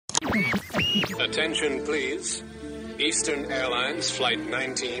Attention, please. Eastern Airlines Flight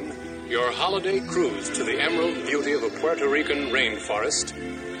 19, your holiday cruise to the emerald beauty of a Puerto Rican rainforest,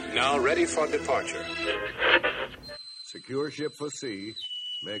 now ready for departure. Secure ship for sea.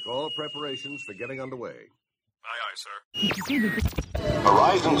 Make all preparations for getting underway. Aye, aye, sir.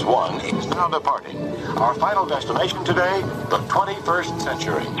 Horizons 1 is now departing. Our final destination today, the 21st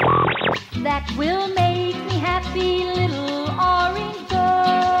century. That will make me happy, little orange bird.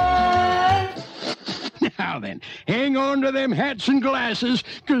 Now then, hang on to them hats and glasses,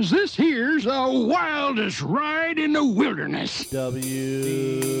 'cause this here's the wildest ride in the wilderness.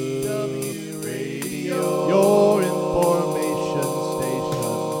 WDW Radio, your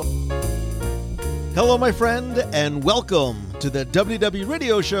information station. Hello, my friend, and welcome to the WDW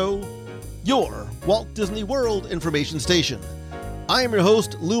Radio Show, your Walt Disney World information station. I am your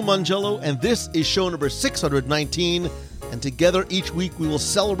host, Lou Mangello, and this is show number 619, and together each week we will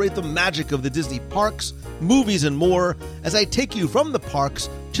celebrate the magic of the Disney parks, movies, and more as I take you from the parks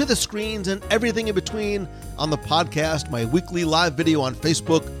to the screens and everything in between on the podcast, my weekly live video on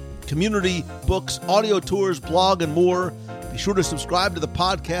Facebook, community, books, audio tours, blog, and more. Be sure to subscribe to the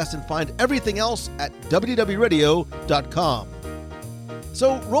podcast and find everything else at wdwradio.com.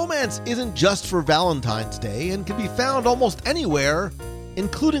 So, romance isn't just for Valentine's Day and can be found almost anywhere,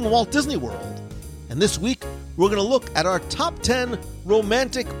 including Walt Disney World. And this week, we're going to look at our top 10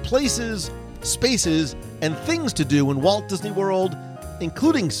 romantic places, spaces, and things to do in Walt Disney World,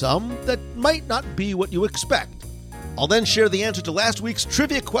 including some that might not be what you expect. I'll then share the answer to last week's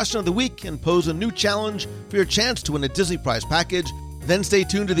trivia question of the week and pose a new challenge for your chance to win a Disney Prize package. Then stay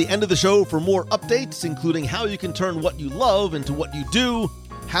tuned to the end of the show for more updates, including how you can turn what you love into what you do,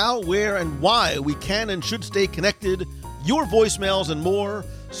 how, where, and why we can and should stay connected, your voicemails, and more.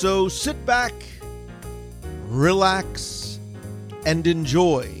 So sit back, relax, and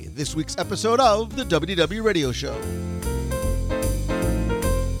enjoy this week's episode of the WDW Radio Show.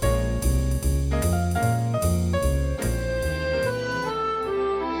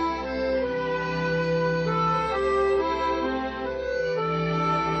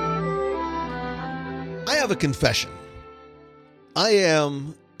 I have a confession. I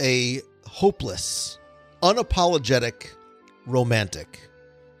am a hopeless, unapologetic romantic.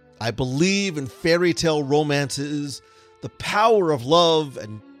 I believe in fairy tale romances, the power of love,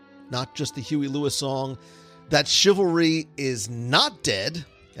 and not just the Huey Lewis song, that chivalry is not dead,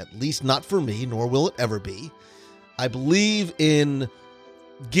 at least not for me, nor will it ever be. I believe in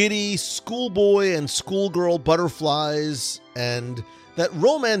giddy schoolboy and schoolgirl butterflies, and that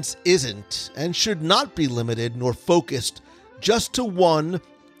romance isn't and should not be limited nor focused just to one,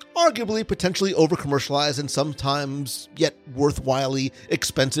 arguably potentially over-commercialized and sometimes yet worthwhilely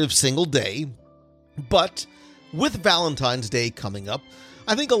expensive single day. But with Valentine's Day coming up,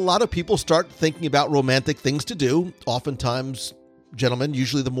 I think a lot of people start thinking about romantic things to do, oftentimes, gentlemen,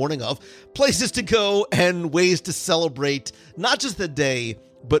 usually the morning of, places to go and ways to celebrate not just the day,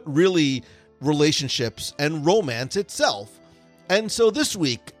 but really relationships and romance itself. And so this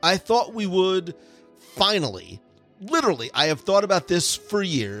week, I thought we would finally, literally, I have thought about this for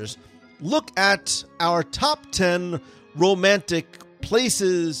years, look at our top 10 romantic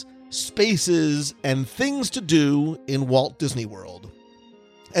places, spaces, and things to do in Walt Disney World.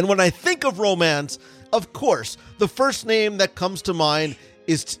 And when I think of romance, of course, the first name that comes to mind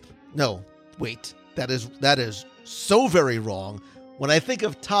is... No, wait, that is so very wrong. When I think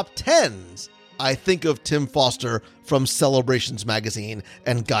of top 10s, I think of Tim Foster from Celebrations Magazine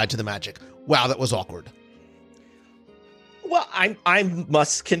and Guide to the Magic. Wow, that was awkward. Well, I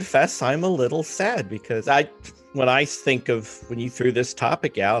must confess I'm a little sad because when I think of when you threw this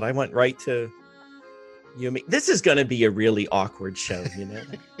topic out, I went right to you. This is going to be a really awkward show, you know.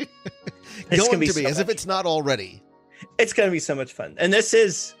 It's going to be as if it's not already. It's going to be so much fun, and this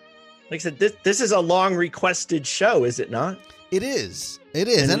is, like I said, this is a long requested show, is it not? It is. It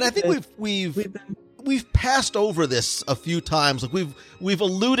is, and I think we've passed over this a few times. Like we've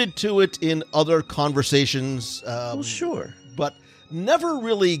alluded to it in other conversations. Well, sure, but never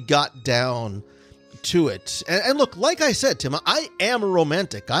really got down to it. And look, like I said, Tim, I am a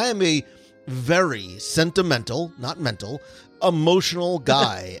romantic. I am a very sentimental, not mental, emotional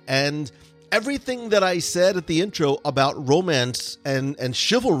guy, and everything that I said at the intro about romance and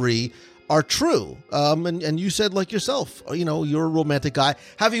chivalry are true. And you said, like yourself, you know, you're a romantic guy.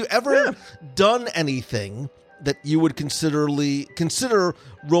 Have you ever done anything that you would consider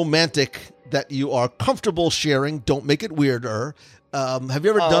romantic that you are comfortable sharing? Don't make it weirder. Have you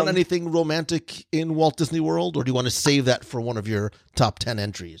ever done anything romantic in Walt Disney World, or do you want to save that for one of your top 10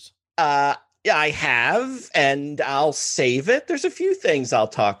 entries? Yeah, I have, and I'll save it. There's a few things I'll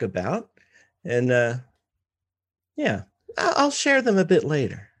talk about, and yeah, I'll share them a bit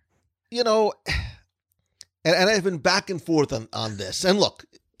later. You know, and I've been back and forth on this. And look,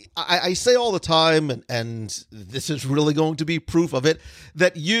 I say all the time, and this is really going to be proof of it,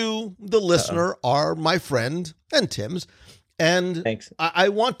 that you, the listener, are my friend and Tim's. And Thanks. I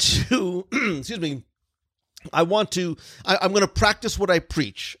want to, excuse me, I'm going to practice what I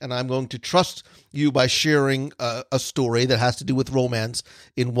preach, and I'm going to trust you by sharing a story that has to do with romance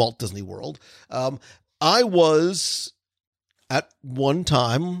in Walt Disney World. I was, at one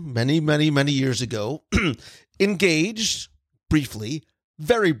time, many, many, many years ago, engaged briefly,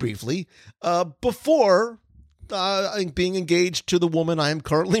 very briefly, before being engaged to the woman I am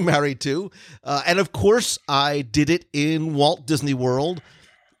currently married to. And of course, I did it in Walt Disney World.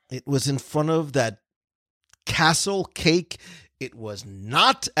 It was in front of that castle cake. It was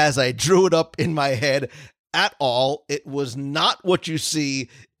not as I drew it up in my head at all. It was not what you see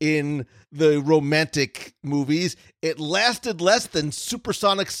in the romantic movies. It lasted less than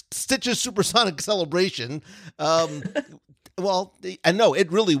Stitch's Supersonic Celebration. Well, I know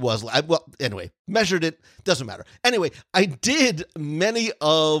it really was. Well, anyway, measured it. Doesn't matter. Anyway, I did many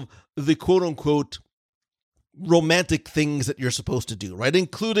of the quote unquote romantic things that you're supposed to do, right?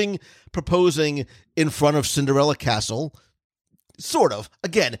 Including proposing in front of Cinderella Castle. Sort of.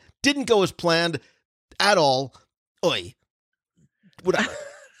 Again, didn't go as planned at all. Oi. Whatever.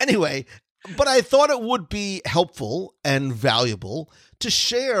 Anyway, but I thought it would be helpful and valuable to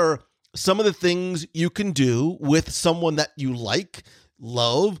share some of the things you can do with someone that you like,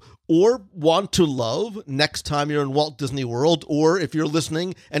 love, or want to love next time you're in Walt Disney World, or if you're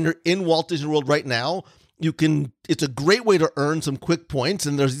listening and you're in Walt Disney World right now, it's a great way to earn some quick points,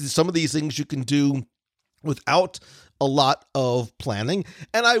 and there's some of these things you can do without a lot of planning.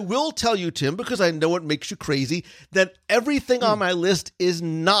 And I will tell you, Tim, because I know it makes you crazy, that everything on my list is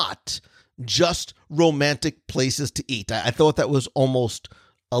not just romantic places to eat. I thought that was almost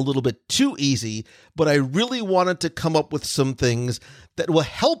a little bit too easy, but I really wanted to come up with some things that will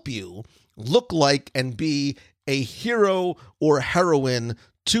help you look like and be a hero or heroine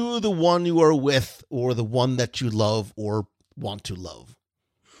to the one you are with, or the one that you love or want to love.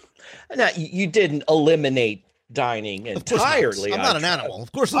 Now, you didn't eliminate dining entirely. I'm not an animal.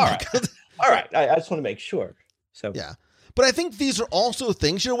 Of course All not. Right. All right. I just want to make sure. So yeah. But I think these are also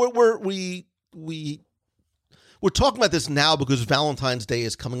things, you know, we're talking about this now because Valentine's Day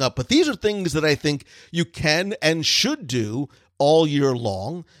is coming up, but these are things that I think you can and should do all year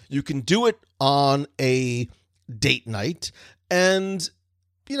long. You can do it on a date night. And,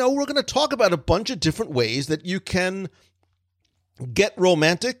 you know, we're going to talk about a bunch of different ways that you can get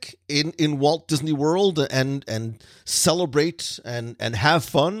romantic in Walt Disney World and celebrate and have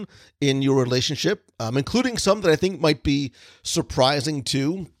fun in your relationship, including some that I think might be surprising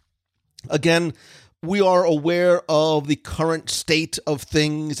too. Again, we are aware of the current state of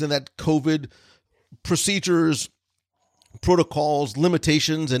things and that COVID procedures, protocols,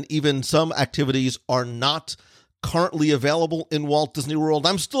 limitations, and even some activities are not currently available in Walt Disney World.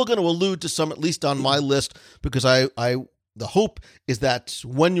 I'm still going to allude to some, at least on my list, because the hope is that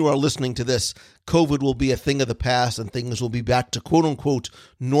when you are listening to this, COVID will be a thing of the past and things will be back to quote unquote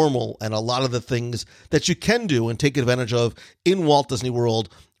normal. And a lot of the things that you can do and take advantage of in Walt Disney World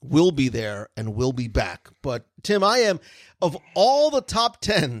will be there and will be back. But Tim, of all the top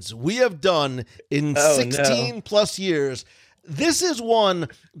 10s we have done in 16 plus years, this is one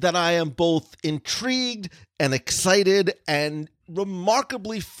that I am both intrigued and excited and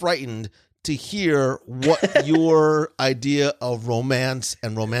remarkably frightened to hear what your idea of romance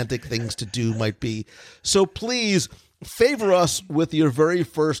and romantic things to do might be. So please favor us with your very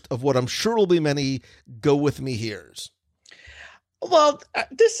first of what I'm sure will be many go with me here's. Well,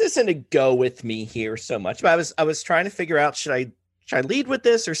 this isn't a go with me here so much, but I was trying to figure out, should I lead with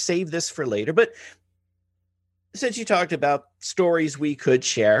this or save this for later? But since you talked about stories we could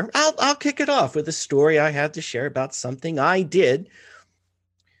share, I'll kick it off with a story I had to share about something I did,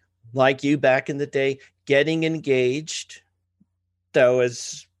 like you back in the day, getting engaged. Though,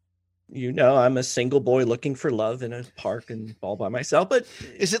 as you know, I'm a single boy looking for love in a park and all by myself. But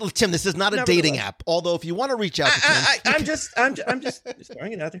is it, Tim? This is not a dating app. Although, if you want to reach out to Tim, I'm just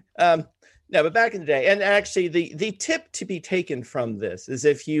throwing it out there. No, but back in the day, and actually, the tip to be taken from this is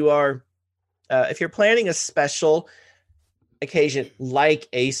if you're planning a special occasion like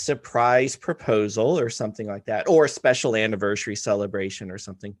a surprise proposal or something like that, or a special anniversary celebration or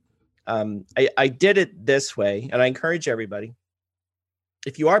something. I did it this way, and I encourage everybody.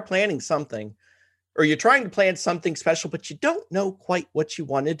 If you are planning something, or you're trying to plan something special, but you don't know quite what you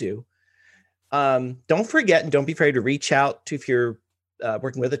want to do, Don't forget and don't be afraid to reach out to if you're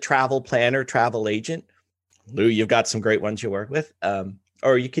working with a travel planner, travel agent. Lou, you've got some great ones you work with.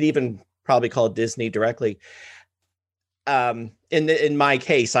 Or you could even probably call Disney directly. In my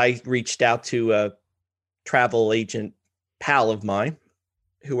case, I reached out to a travel agent pal of mine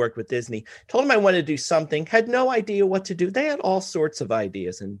who worked with Disney, told him I wanted to do something, had no idea what to do. They had all sorts of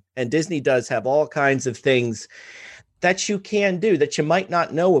ideas, and Disney does have all kinds of things that you can do that you might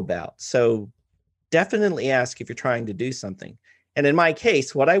not know about. So definitely ask if you're trying to do something. And in my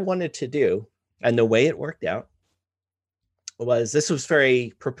case, what I wanted to do, and the way it worked out, was this was for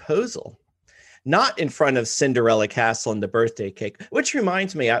a proposal, not in front of Cinderella Castle and the birthday cake, which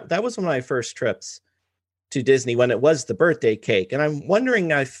reminds me, that was one of my first trips to Disney when it was the birthday cake. And I'm wondering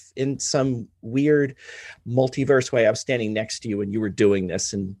if in some weird multiverse way, I was standing next to you when you were doing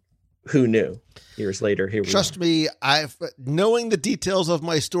this, and who knew? Years later, here we are. Trust me, knowing the details of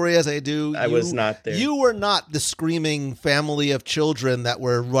my story as I do, I was not there. You were not the screaming family of children that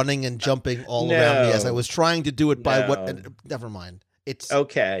were running and jumping all around me as I was trying to do it by never mind. It's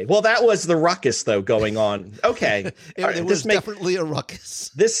okay. Well, that was the ruckus though going on. Okay. it was definitely a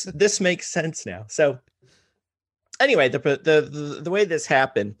ruckus. This makes sense now. So anyway, the way this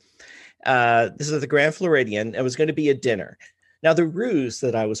happened, this is the Grand Floridian. It was going to be a dinner. Now, the ruse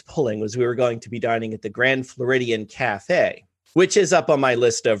that I was pulling was we were going to be dining at the Grand Floridian Cafe, which is up on my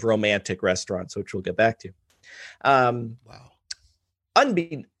list of romantic restaurants, which we'll get back to. Wow.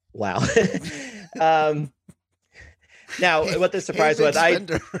 Wow. Now, what the surprise was,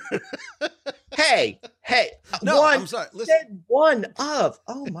 Hey, no, I'm sorry. Listen. Said one of,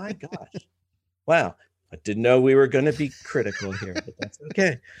 oh my gosh. Wow. I didn't know we were going to be critical here, but that's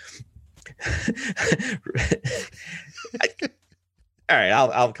okay. All right,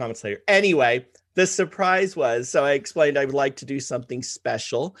 I'll comment later. Anyway, the surprise was, so I explained I would like to do something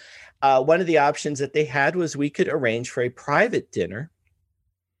special. One of the options that they had was we could arrange for a private dinner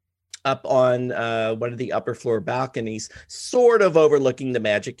up on one of the upper floor balconies, sort of overlooking the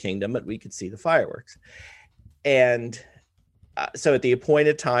Magic Kingdom, but we could see the fireworks. And so at the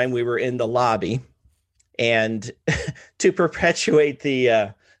appointed time, we were in the lobby. And to perpetuate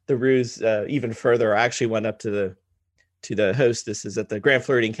the ruse even further, I actually went up to the hostesses at the Grand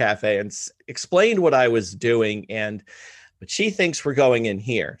Floridian Cafe and explained what I was doing. But she thinks we're going in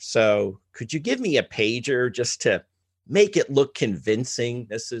here. So could you give me a pager just to make it look convincing?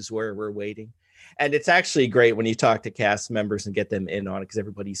 This is where we're waiting. And it's actually great when you talk to cast members and get them in on it, because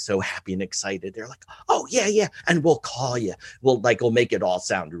everybody's so happy and excited. They're like, oh, yeah. And we'll call you. We'll make it all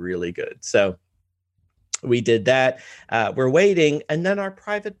sound really good. So we did that. We're waiting. And then our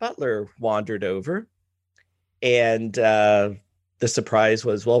private butler wandered over. And the surprise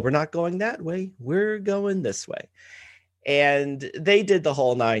was, well, we're not going that way. We're going this way. And they did the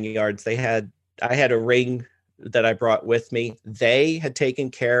whole 9 yards. I had a ring that I brought with me. They had taken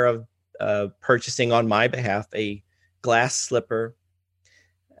care of purchasing on my behalf a glass slipper,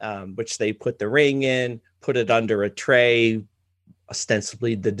 which they put the ring in, put it under a tray,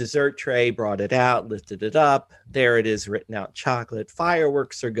 ostensibly the dessert tray, brought it out, lifted it up. There it is, written out chocolate.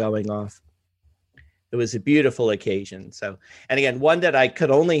 Fireworks are going off. It was a beautiful occasion. So, and again, one that I could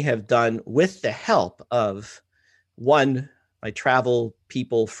only have done with the help of my travel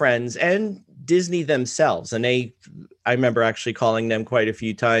people, friends, and Disney themselves. And I remember actually calling them quite a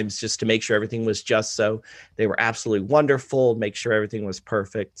few times just to make sure everything was just so. They were absolutely wonderful, make sure everything was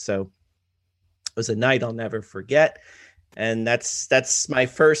perfect. So it was a night I'll never forget. And that's my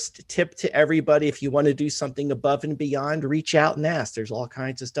first tip to everybody. If you want to do something above and beyond, reach out and ask. There's all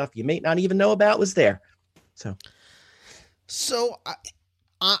kinds of stuff you may not even know about was there. So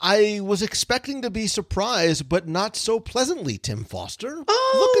I was expecting to be surprised, but not so pleasantly, Tim Foster.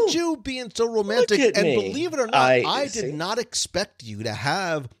 Oh, look at you being so romantic. And believe it or not, I did not expect you to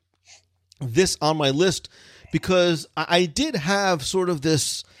have this on my list, because I did have sort of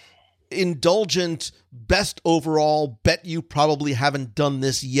this indulgent, best overall, bet you probably haven't done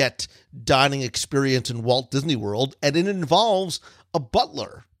this yet dining experience in Walt Disney World. And it involves a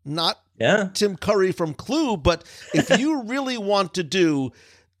butler, not Tim Curry from Clue. But if you really want to do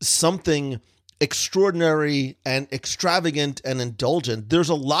something extraordinary and extravagant and indulgent, there's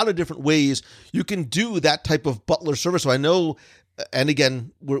a lot of different ways you can do that type of butler service. So I know, and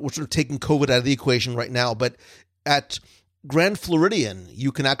again, we're sort of taking COVID out of the equation right now, but at Grand Floridian,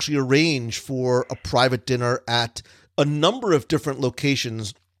 you can actually arrange for a private dinner at a number of different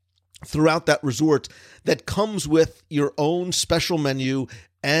locations throughout that resort that comes with your own special menu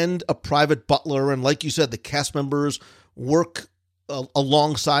and a private butler. And like you said, the cast members work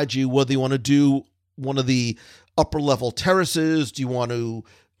alongside you, whether you want to do one of the upper level terraces, do you want to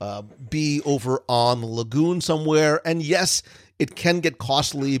be over on the lagoon somewhere. And yes, it can get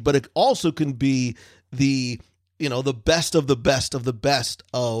costly, but it also can be the best of the best of the best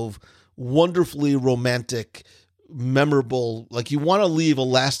of wonderfully romantic, memorable, like you want to leave a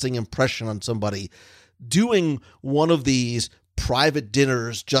lasting impression on somebody. Doing one of these private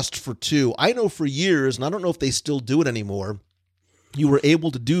dinners just for two. I know for years, and I don't know if they still do it anymore, you were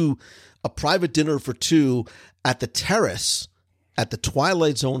able to do a private dinner for two at the terrace at the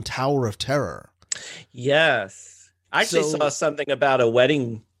Twilight Zone Tower of Terror. Yes. I actually saw something about a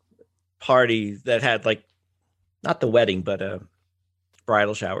wedding party that had not the wedding, but a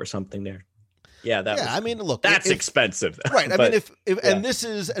bridal shower or something there. Yeah, look, that's expensive, right? Maybe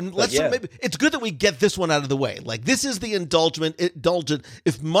it's good that we get this one out of the way. Like, this is the indulgent.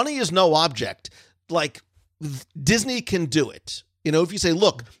 If money is no object, like Disney can do it. If you say,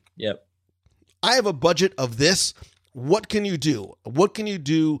 look, yep, I have a budget of this. What can you do? What can you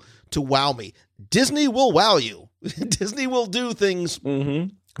do to wow me? Disney will wow you. Disney will do things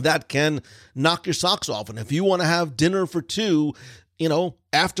that can knock your socks off. And if you want to have dinner for two,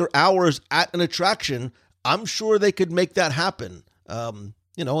 after hours at an attraction, I'm sure they could make that happen.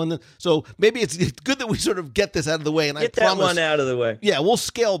 So maybe it's good that we sort of get this out of the way. And I promise, that one out of the way. Yeah, we'll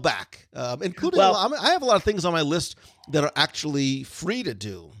scale back, including I have a lot of things on my list that are actually free to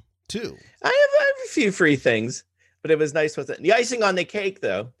do too. I have a few free things, but it was nice with it. The icing on the cake,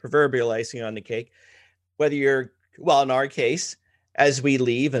 though, proverbial icing on the cake, whether you're, in our case, as we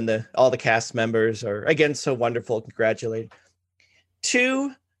leave and all the cast members are again so wonderful, congratulated.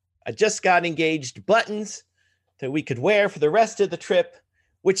 2, I just got engaged buttons that we could wear for the rest of the trip,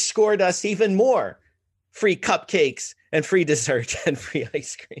 which scored us even more free cupcakes and free dessert and free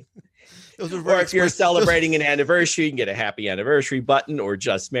ice cream. Or if you're celebrating an anniversary, you can get a happy anniversary button or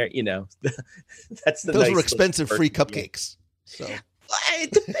just marry, that's the Those were expensive free cupcakes. So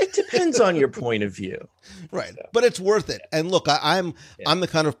it depends on your point of view. Right. So, but it's worth it. And look, I'm the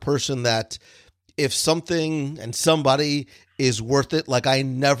kind of person that if something and somebody is worth it, like I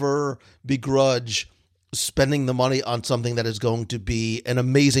never begrudge spending the money on something that is going to be an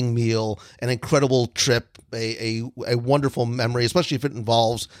amazing meal, an incredible trip, a wonderful memory, especially if it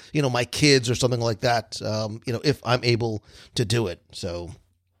involves, my kids or something like that, if I'm able to do it. So.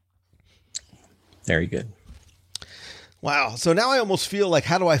 Very good. Wow. So now I almost feel like,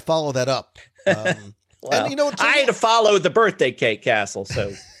 how do I follow that up? And I had to follow the birthday cake castle,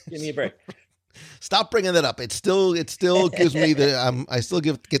 so give me a break. Stop bringing that up. It still gives me I still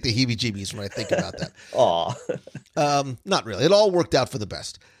get the heebie-jeebies when I think about that. Aw. Not really. It all worked out for the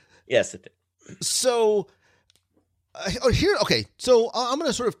best. Yes, it did. So so I'm going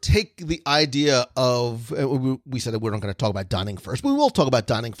to sort of take the idea of, we said that we're not going to talk about dining first. We will talk about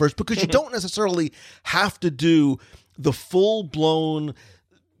dining first because you don't necessarily have to do the full-blown,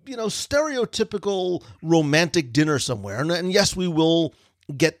 stereotypical romantic dinner somewhere. And yes, we will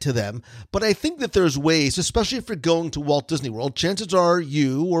get to them, but I think that there's ways, especially if you're going to Walt Disney World, chances are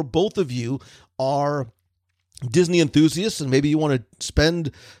you or both of you are Disney enthusiasts and maybe you want to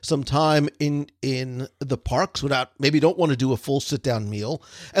spend some time in the parks maybe don't want to do a full sit down meal.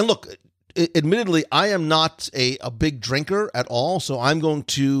 And look, admittedly, I am not a big drinker at all, so I'm going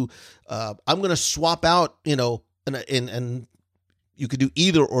to swap out, and you could do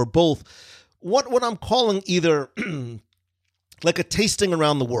either or both. What I'm calling either like a tasting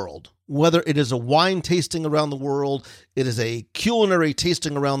around the world, whether it is a wine tasting around the world, it is a culinary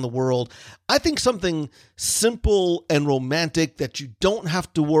tasting around the world. I think something simple and romantic that you don't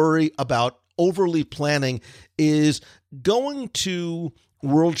have to worry about overly planning is going to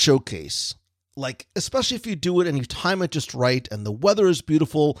World Showcase. Like, especially if you do it and you time it just right and the weather is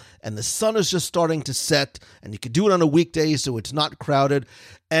beautiful and the sun is just starting to set and you could do it on a weekday so it's not crowded,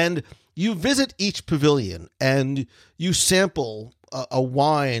 and you visit each pavilion and you sample a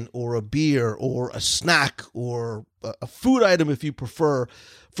wine or a beer or a snack or a food item, if you prefer,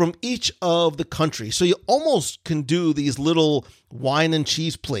 from each of the countries. So you almost can do these little wine and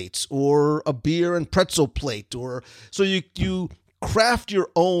cheese plates or a beer and pretzel plate, or so you craft your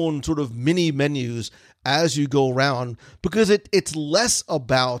own sort of mini menus as you go around, because it's less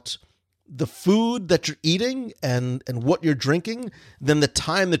about the food that you're eating and what you're drinking than the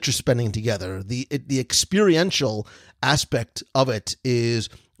time that you're spending together. The experiential aspect of it is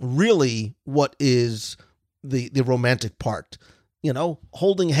really what is the romantic part.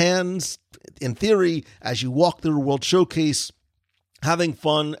 Holding hands, in theory, as you walk through the World Showcase, having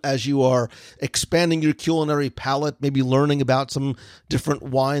fun as you are expanding your culinary palate, maybe learning about some different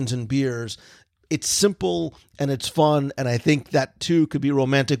wines and beers. It's simple and it's fun, and I think that too could be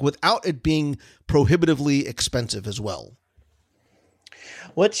romantic without it being prohibitively expensive as well.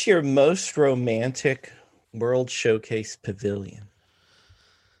 What's your most romantic World Showcase pavilion?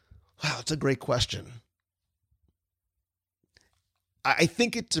 Wow, that's a great question. I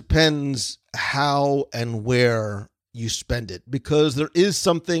think it depends how and where you spend it, because there is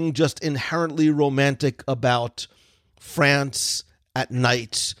something just inherently romantic about France at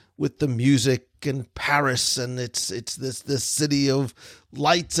night with the music and Paris, and it's this city of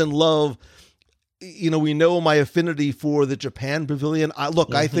lights and love. You know, we know my affinity for the Japan pavilion.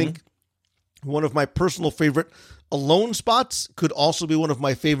 I think one of my personal favorite alone spots could also be one of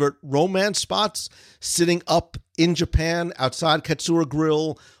my favorite romance spots, sitting up in Japan outside Katsura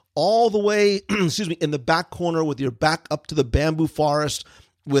Grill, all the way, in the back corner with your back up to the bamboo forest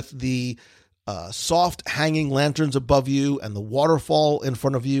with the soft hanging lanterns above you and the waterfall in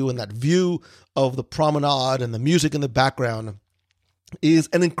front of you, and that view of the promenade and the music in the background is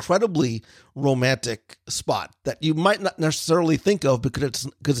an incredibly romantic spot that you might not necessarily think of because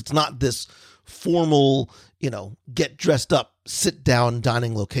it's not this formal, get dressed up, sit down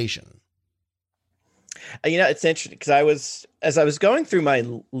dining location. It's interesting because as I was going through my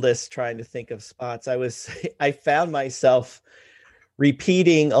list trying to think of spots, I found myself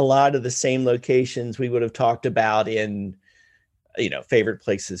repeating a lot of the same locations we would have talked about in, favorite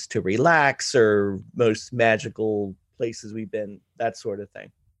places to relax or most magical places we've been, that sort of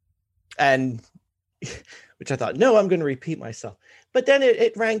thing. And which I thought, no, I'm going to repeat myself. But then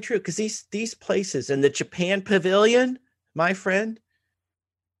it rang true because these places, and the Japan Pavilion, my friend,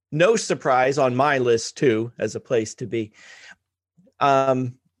 no surprise on my list too, as a place to be.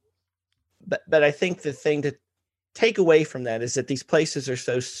 But I think the thing to take away from that is that these places are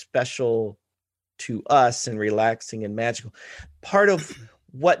so special to us and relaxing and magical. Part of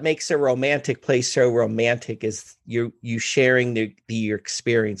what makes a romantic place so romantic is you sharing your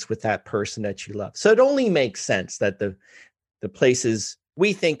experience with that person that you love. So it only makes sense that the places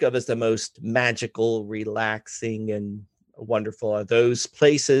we think of as the most magical, relaxing, and wonderful are those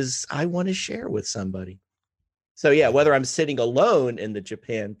places I want to share with somebody. So yeah, whether I'm sitting alone in the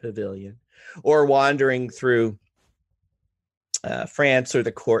Japan Pavilion or wandering through France or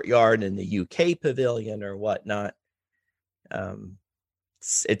the courtyard in the UK Pavilion or whatnot,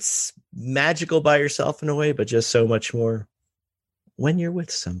 it's magical by yourself in a way, but just so much more when you're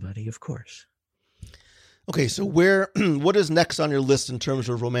with somebody, of course. Okay, so what is next on your list in terms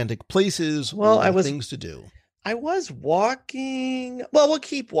of romantic places or things to do? I was walking. Well, we'll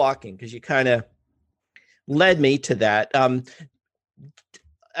keep walking because you kind of led me to that.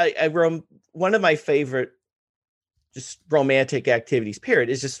 One of my favorite just romantic activities, period,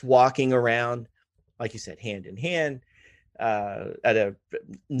 is just walking around, like you said, hand in hand, at a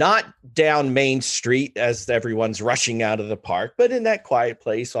not down Main Street as everyone's rushing out of the park, but in that quiet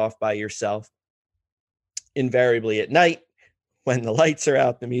place off by yourself. Invariably at night, when the lights are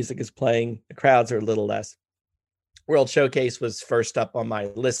out, the music is playing, the crowds are a little less. World Showcase was first up on my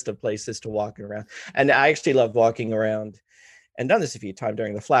list of places to walk around. And I actually love walking around, and done this a few times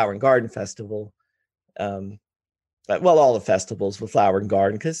during the Flower and Garden Festival. All the festivals with Flower and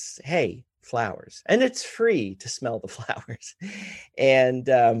Garden, because, hey, flowers. And it's free to smell the flowers. And,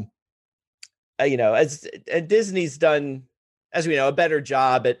 as Disney's done, as we know, a better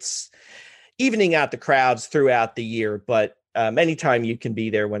job, it's evening out the crowds throughout the year. But anytime you can be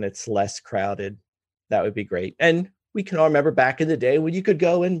there when it's less crowded, that would be great. And we can all remember back in the day when you could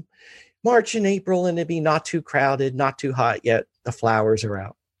go in March and April and it'd be not too crowded, not too hot yet. The flowers are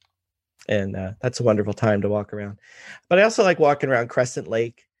out. And that's a wonderful time to walk around. But I also like walking around Crescent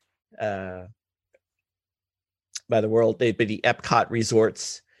Lake by the Epcot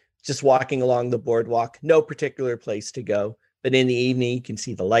resorts, just walking along the boardwalk, no particular place to go. But in the evening, you can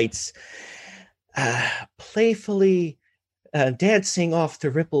see the lights playfully dancing off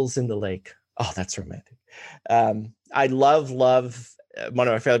the ripples in the lake. Oh, that's romantic. I love one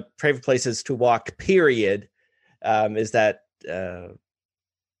of my favorite places to walk, period, is that the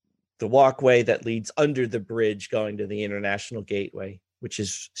walkway that leads under the bridge going to the International Gateway, which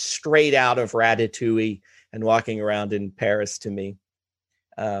is straight out of Ratatouille and walking around in Paris to me.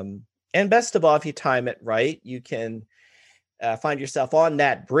 And best of all, if you time it right, you can find yourself on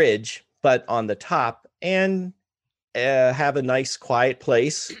that bridge, but on the top, and have a nice quiet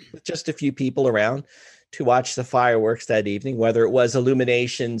place with just a few people around to watch the fireworks that evening, whether it was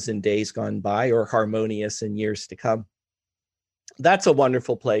Illuminations in days gone by or Harmonious in years to come. That's a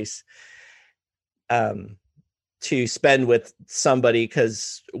wonderful place to spend with somebody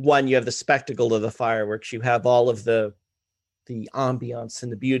because, one, you have the spectacle of the fireworks, you have all of the ambiance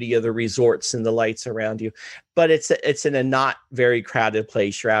and the beauty of the resorts and the lights around you, but it's in a not very crowded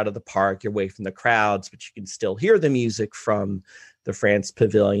place. You're out of the park, you're away from the crowds, but you can still hear the music from the France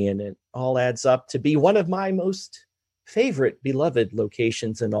Pavilion. It all adds up to be one of my most favorite, beloved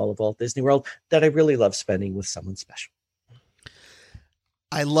locations in all of Walt Disney World that I really love spending with someone special.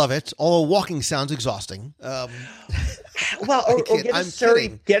 I love it. Although walking sounds exhausting. Well, or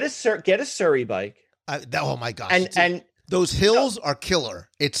get a Surrey bike. Oh my gosh! And those hills are killer.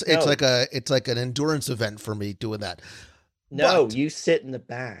 It's like an endurance event for me doing that. No, you sit in the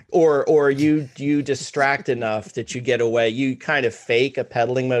back, or you distract enough that you get away. You kind of fake a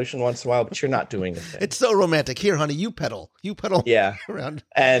pedaling motion once in a while, but you're not doing it. It's so romantic. Here, honey, you pedal. Yeah, around.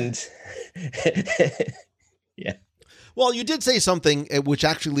 And yeah. Well, you did say something which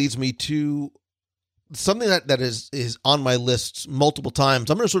actually leads me to something that is on my list multiple times.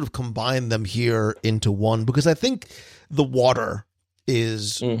 I'm going to sort of combine them here into one because I think the water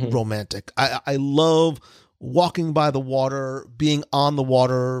is romantic. I love walking by the water, being on the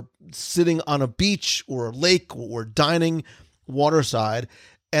water, sitting on a beach or a lake or dining waterside.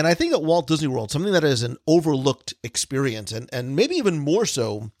 And I think at Walt Disney World, something that is an overlooked experience and maybe even more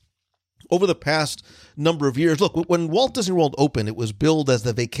so over the past number of years. Look, when Walt Disney World opened, it was billed as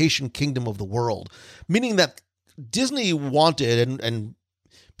the vacation kingdom of the world, meaning that Disney wanted, and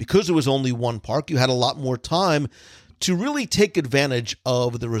because there was only one park, you had a lot more time to really take advantage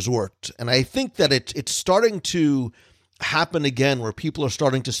of the resort. And I think that it's starting to happen again where people are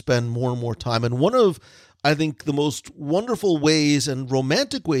starting to spend more and more time. And one of, I think, the most wonderful ways and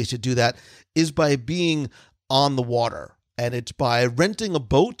romantic ways to do that is by being on the water. And it's by renting a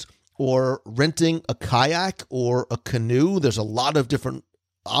boat or renting a kayak or a canoe. There's a lot of different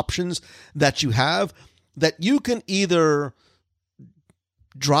options that you have that you can either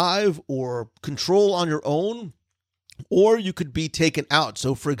drive or control on your own, or you could be taken out.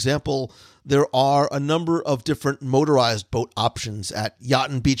 So, for example, there are a number of different motorized boat options at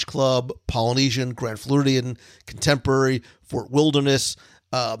Yacht and Beach Club, Polynesian, Grand Floridian, Contemporary, Fort Wilderness.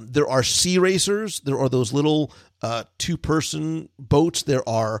 There are sea racers. There are those little two-person boats. There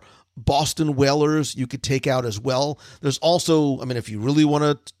are Boston whalers you could take out as well. There's also, if you really want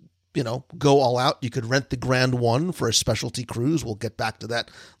to, go all out, you could rent the Grand One for a specialty cruise. We'll get back to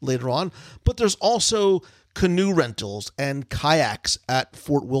that later on. But there's also canoe rentals and kayaks at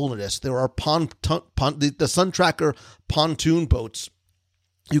Fort Wilderness. There are the Sun Tracker pontoon boats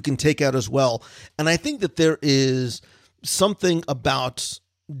you can take out as well. And I think that there is something about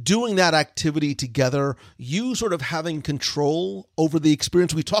doing that activity together, you sort of having control over the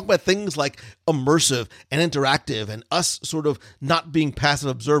experience. We talk about things like immersive and interactive and us sort of not being passive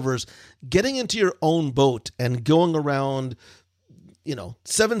observers. Getting into your own boat and going around,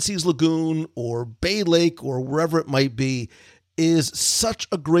 Seven Seas Lagoon or Bay Lake or wherever it might be is such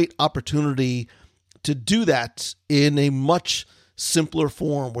a great opportunity to do that in a much simpler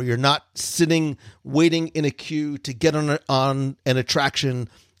form where you're not sitting, waiting in a queue to get on an attraction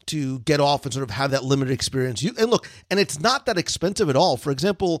to get off and sort of have that limited experience. And it's not that expensive at all. For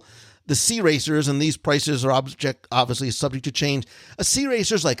example, the sea racers, and these prices are obviously subject to change. A sea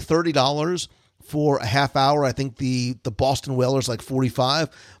racer is like $30 for a half hour. I think the Boston Whaler is like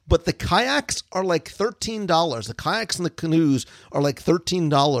 $45, but the kayaks are like $13. The kayaks and the canoes are like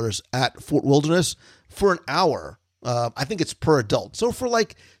 $13 at Fort Wilderness for an hour. I think it's per adult. So for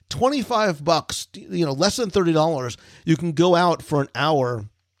like $25, less than $30, you can go out for an hour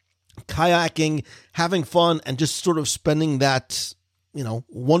kayaking, having fun, and just sort of spending that,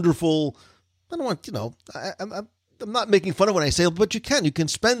 wonderful, I don't want, I'm not making fun of when I say it, but you can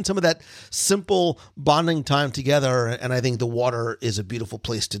spend some of that simple bonding time together. And I think the water is a beautiful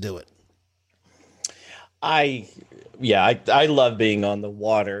place to do it. I love being on the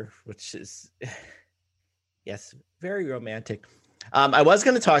water, which is, yes, very romantic. I was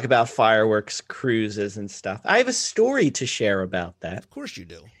going to talk about fireworks cruises and stuff. I have a story to share about that. Of course you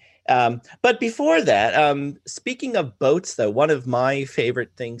do. But before that, speaking of boats, though, one of my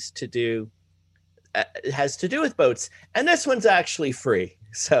favorite things to do has to do with boats. And this one's actually free.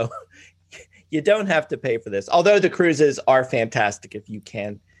 So you don't have to pay for this. Although the cruises are fantastic if you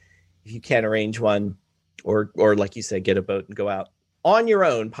can arrange one or like you said, get a boat and go out on your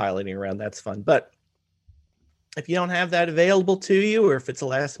own piloting around. That's fun. But if you don't have that available to you, or if it's a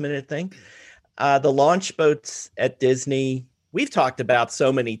last minute thing, the launch boats at Disney, we've talked about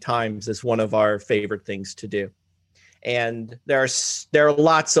so many times as one of our favorite things to do. And there are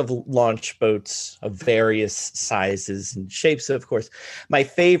lots of launch boats of various sizes and shapes, of course. My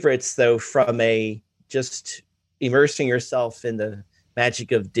favorites, though, from just immersing yourself in the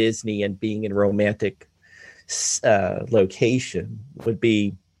magic of Disney and being in a romantic location, would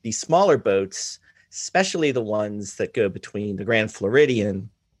be the smaller boats, especially the ones that go between the Grand Floridian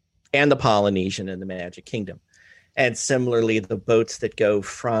and the Polynesian and the Magic Kingdom. And similarly, the boats that go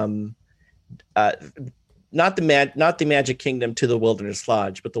from not the Magic Kingdom to the Wilderness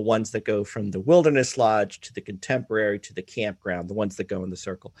Lodge, but the ones that go from the Wilderness Lodge to the Contemporary to the campground, the ones that go in the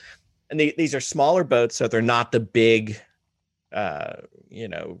circle. And these are smaller boats, so they're not the big,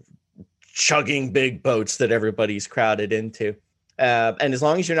 chugging big boats that everybody's crowded into. And as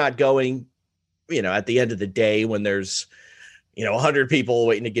long as you're not going, at the end of the day when there's, 100 people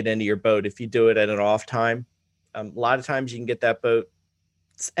waiting to get into your boat, if you do it at an off time, a lot of times you can get that boat.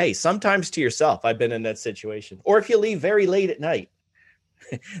 Hey, sometimes to yourself. I've been in that situation. Or if you leave very late at night,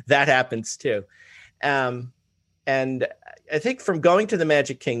 that happens too. And I think from going to the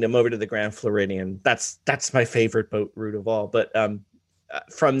Magic Kingdom over to the Grand Floridian, that's my favorite boat route of all. But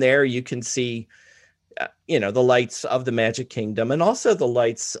from there, you can see, the lights of the Magic Kingdom and also the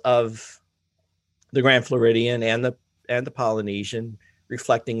lights of the Grand Floridian and the Polynesian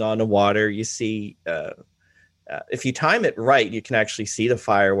reflecting on the water. You see, if you time it right, you can actually see the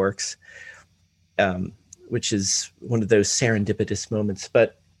fireworks, which is one of those serendipitous moments.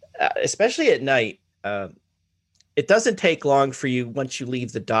 But especially at night, it doesn't take long for you, once you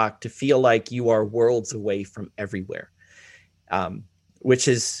leave the dock, to feel like you are worlds away from everywhere, which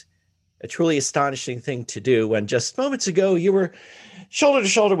is a truly astonishing thing to do when just moments ago you were shoulder to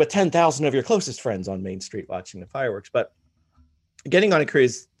shoulder with 10,000 of your closest friends on Main Street watching the fireworks. But getting on a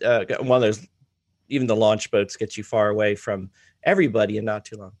cruise, one of those, even the launch boats, get you far away from everybody and not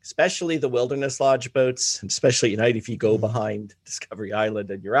too long, especially the Wilderness Lodge boats, and especially at night if you go behind Discovery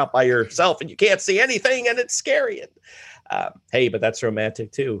Island and you're out by yourself and you can't see anything and it's scary. And hey, but that's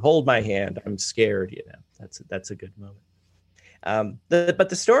romantic too. Hold my hand. I'm scared. That's a good moment. But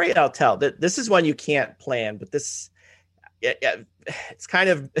the story I'll tell, that this is one you can't plan, but this, it's kind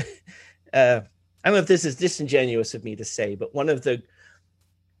of, I don't know if this is disingenuous of me to say, but one of the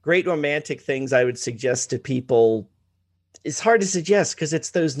great romantic things I would suggest to people, it's hard to suggest because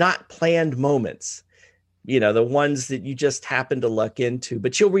it's those not planned moments, the ones that you just happen to luck into,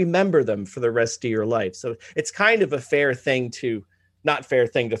 but you'll remember them for the rest of your life. So it's kind of a not fair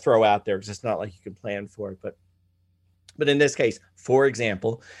thing to throw out there because it's not like you can plan for it. But in this case, for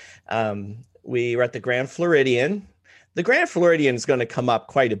example, we were at the Grand Floridian. The Grand Floridian is going to come up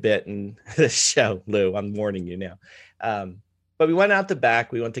quite a bit in this show, Lou. I'm warning you now. But we went out the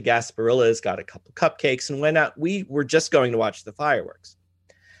back. We went to Gasparilla's, got a couple cupcakes, and went out. We were just going to watch the fireworks.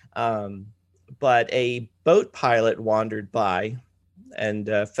 But a boat pilot wandered by. And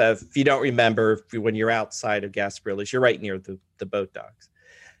if you don't remember, when you're outside of Gasparilla's, you're right near the boat docks.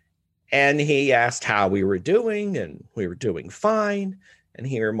 And he asked how we were doing, and we were doing fine. And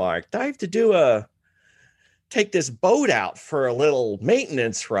he remarked, I have to take this boat out for a little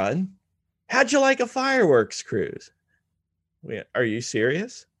maintenance run. How'd you like a fireworks cruise? Are you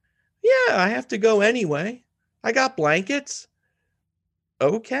serious? Yeah, I have to go anyway. I got blankets.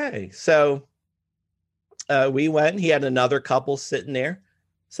 Okay. So we went. He had another couple sitting there.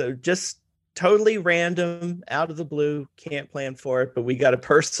 So just totally random, out of the blue, can't plan for it. But we got a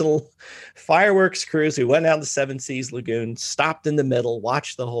personal fireworks cruise. We went out the Seven Seas Lagoon, stopped in the middle,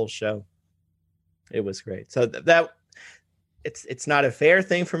 watched the whole show. It was great. So that it's not a fair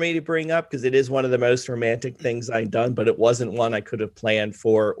thing for me to bring up because it is one of the most romantic things I've done, but it wasn't one I could have planned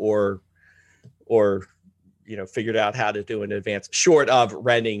for or figured out how to do in advance, short of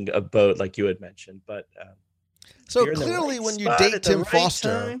renting a boat like you had mentioned. But so clearly when you date Tim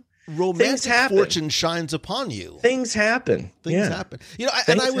Foster, romantic fortune shines upon you. Things happen. Things happen.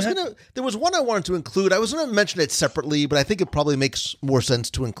 There was one I wanted to include. I was going to mention it separately, but I think it probably makes more sense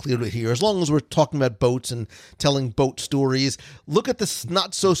to include it here. As long as we're talking about boats and telling boat stories, look at this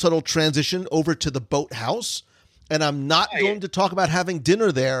not so subtle transition over to the boathouse. And I'm not going to talk about having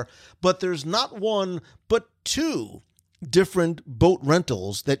dinner there, but there's not one, but two different boat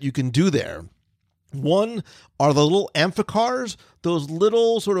rentals that you can do there. One are the little amphicars, those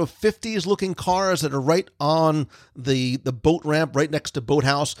little sort of 50s looking cars that are right on the boat ramp right next to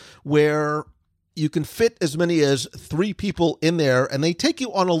Boathouse, where you can fit as many as 3 people in there, and they take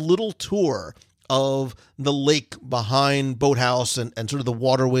you on a little tour of the lake behind Boathouse and sort of the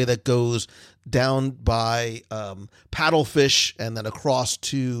waterway that goes down by Paddlefish and then across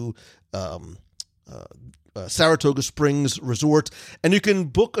to Saratoga Springs Resort. And you can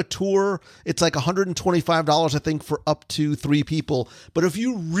book a tour. It's like $125, I think, for up to 3 people. But if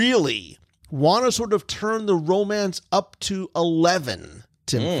you really want to sort of turn the romance up to 11,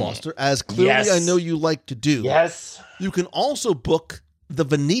 Tim Foster, as clearly I know you like to do, you can also book the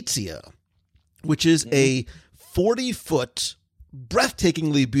Venezia, which is a 40-foot,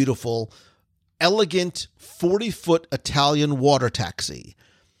 breathtakingly beautiful, elegant 40-foot Italian water taxi.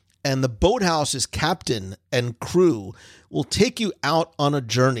 And the Boathouse's captain and crew will take you out on a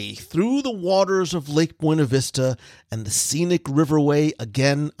journey through the waters of Lake Buena Vista and the scenic riverway.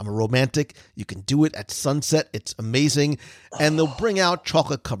 Again, I'm a romantic. You can do it at sunset. It's amazing. And they'll bring out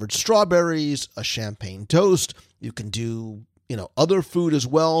chocolate-covered strawberries, a champagne toast. You can do, other food as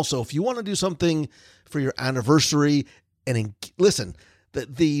well. So if you want to do something for your anniversary, and listen,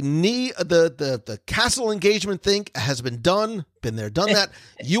 the castle engagement thing has been done, been there, done that.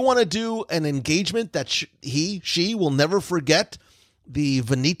 You want to do an engagement that she will never forget, the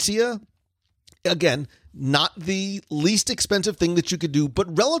Venezia. Again, not the least expensive thing that you could do,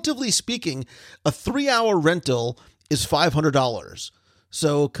 but relatively speaking, a 3-hour rental is $500.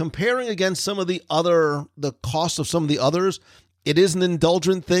 So comparing against the cost of some of the others, it is an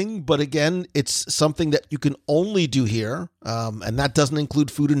indulgent thing, but again, it's something that you can only do here, and that doesn't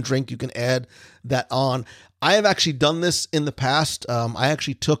include food and drink. You can add that on. I have actually done this in the past. I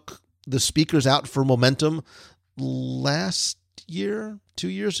actually took the speakers out for Momentum last year, 2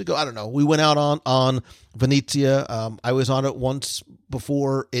 years ago. I don't know. We went out on Venezia. I was on it once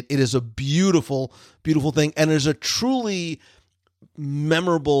before. It is a beautiful, beautiful thing, and it's a truly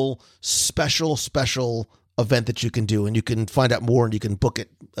memorable, special event that you can do, and you can find out more and you can book it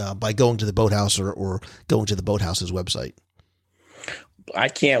by going to the Boathouse or going to the Boathouse's website. I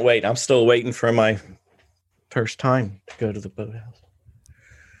can't wait. I'm still waiting for my first time to go to the Boathouse.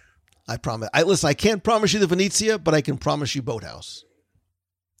 I promise. Listen, I can't promise you the Venezia, but I can promise you Boathouse.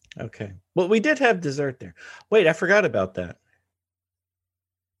 Okay. Well, we did have dessert there. Wait, I forgot about that.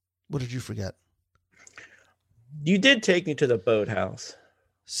 What did you forget? You did take me to the Boathouse.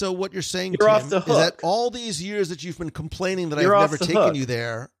 So what you're saying, you're Tim, off the hook. Is that all these years that you've been complaining that I've never taken hook. You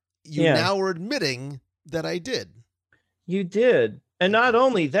there, you now are admitting that I did. You did. And not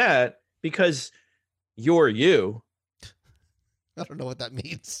only that, because you're you. I don't know what that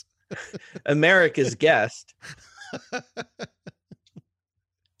means. America's guest.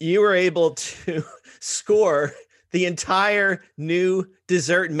 You were able to score the entire new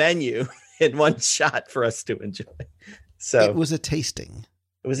dessert menu in one shot for us to enjoy. So it was a tasting.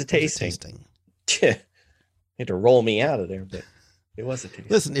 It was a tasting. You had to roll me out of there, but it was a tasting.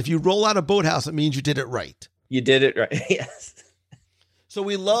 Listen, if you roll out a Boathouse, it means you did it right. You did it right. Yes. So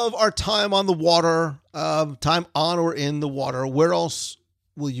we love our time on the water, time on or in the water. Where else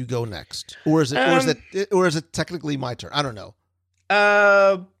will you go next? Or is it technically my turn? I don't know.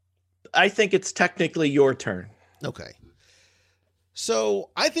 I think it's technically your turn. Okay. So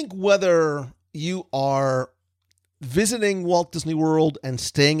I think whether you are visiting Walt Disney World and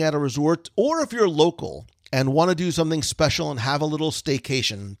staying at a resort, or if you're local and want to do something special and have a little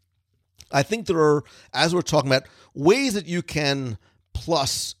staycation, I think there are, as we're talking about, ways that you can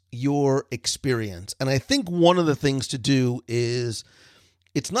plus your experience. And I think one of the things to do is,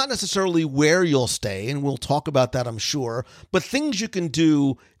 it's not necessarily where you'll stay, and we'll talk about that, I'm sure, but things you can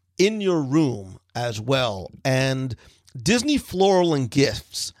do in your room as well. And Disney Floral and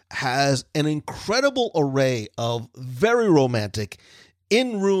Gifts has an incredible array of very romantic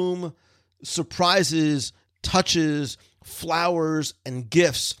in-room surprises, touches, flowers, and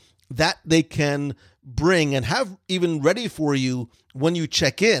gifts that they can bring and have even ready for you when you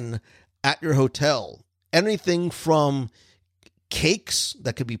check in at your hotel. Anything from cakes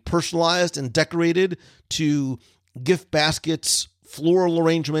that could be personalized and decorated to gift baskets, floral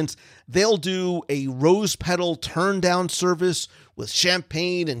arrangements. They'll do a rose petal turn down service with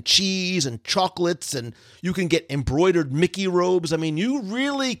champagne and cheese and chocolates, and you can get embroidered Mickey robes. I mean, you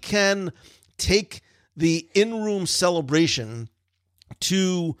really can take the in-room celebration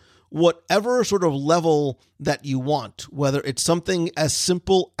to whatever sort of level that you want, whether it's something as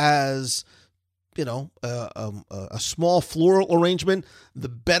simple as, a small floral arrangement, the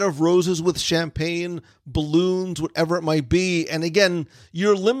bed of roses with champagne, balloons, whatever it might be. And again,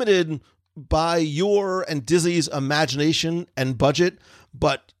 you're limited by your and Disney's imagination and budget,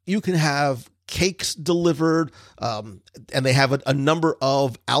 but you can have cakes delivered, and they have a number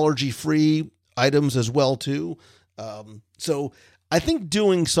of allergy-free items as well, too. So I think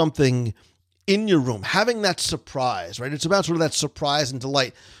doing something in your room, having that surprise, right? It's about sort of that surprise and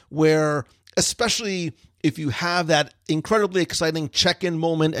delight where, especially if you have that incredibly exciting check-in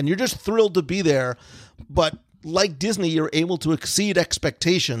moment and you're just thrilled to be there, but like Disney, you're able to exceed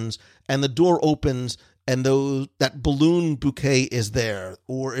expectations and the door opens and that balloon bouquet is there,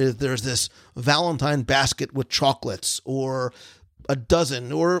 or there's this Valentine basket with chocolates, or a dozen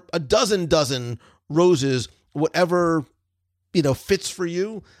roses, whatever fits for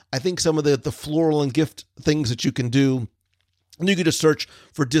you. I think some of the floral and gift things that you can do And you could just search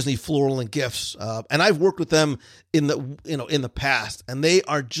for Disney Floral and Gifts. And I've worked with them in the past, and they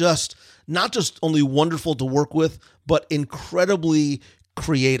are just not just only wonderful to work with, but incredibly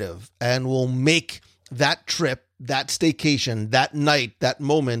creative, and will make that trip, that staycation, that night, that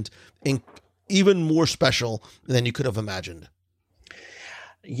moment even more special than you could have imagined.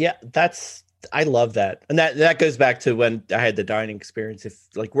 Yeah, I love that. And that goes back to when I had the dining experience. If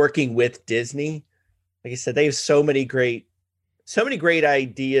like working with Disney, like I said, they have so many great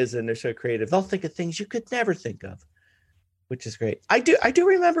ideas, and they're so creative. They'll think of things you could never think of, which is great. I do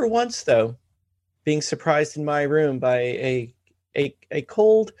remember once though being surprised in my room by a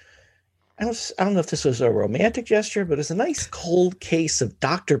cold, I don't know if this was a romantic gesture, but it's a nice cold case of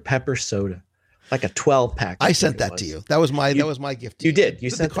Dr. Pepper soda, like a 12-pack. I sent that to you. That was my gift to you. You did.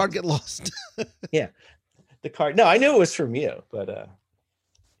 Did the card get lost? Yeah. The card. No, I knew it was from you, but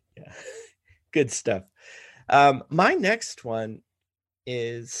yeah. Good stuff. My next one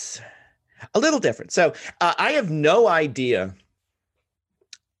is a little different. So I have no idea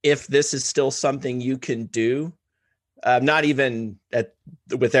if this is still something you can do. Not even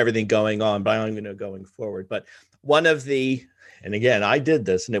with everything going on, but I don't even know going forward. But one of the, and again, I did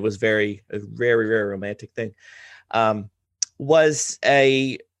this, and it was a very, very romantic thing, was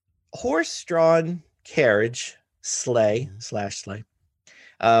a horse-drawn carriage sleigh,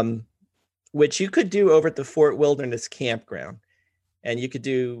 which you could do over at the Fort Wilderness Campground. And you could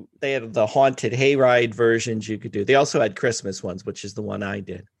do, they had the haunted hayride versions you could do. They also had Christmas ones, which is the one I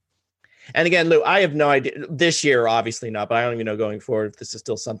did. And again, Lou, I have no idea this year, obviously not, but I don't even know going forward if this is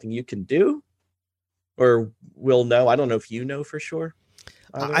still something you can do or will know. I don't know if you know for sure.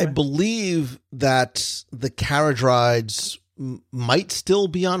 I believe that the carriage rides might still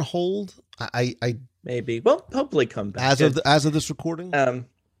be on hold. I maybe. Well, hopefully come back as of this recording.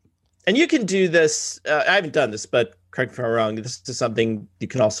 And you can do this. I haven't done this, but correct me if I'm wrong. This is something you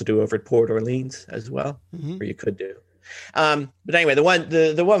can also do over at Port Orleans as well, or you could do. But anyway,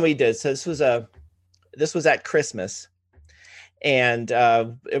 the one we did. So this was at Christmas, and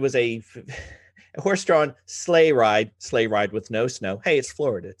it was a horse-drawn sleigh ride with no snow. Hey, it's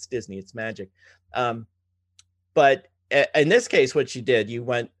Florida. It's Disney. It's magic. But in this case, what you did, you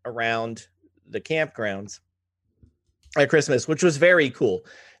went around the campgrounds at Christmas, which was very cool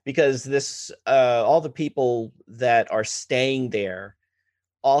because this all the people that are staying there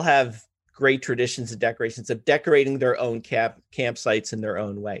all have great traditions and decorations of decorating their own campsites in their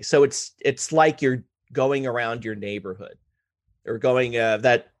own way. So it's like you're going around your neighborhood or going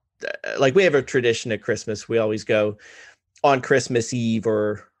like we have a tradition at Christmas. We always go on Christmas Eve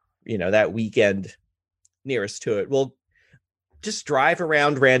or, that weekend nearest to it. We'll just drive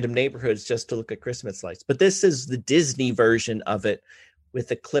around random neighborhoods just to look at Christmas lights. But this is the Disney version of it with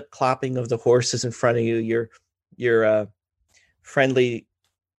the clip clopping of the horses in front of you. Your friendly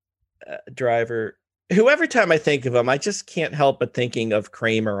driver, who every time I think of him, I just can't help but thinking of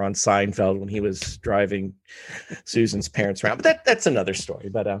Kramer on Seinfeld when he was driving Susan's parents around. But that's another story.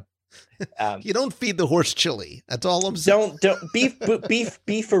 But you don't feed the horse chili. That's all I'm saying. Don't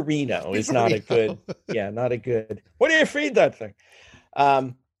beefarino is not a good. Yeah, not a good. What do you feed that thing?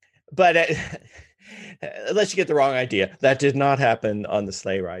 But unless you get the wrong idea, that did not happen on the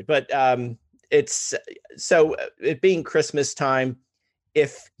sleigh ride. But it's so it being Christmas time.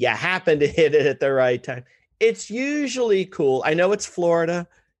 If you happen to hit it at the right time, it's usually cool. I know it's Florida.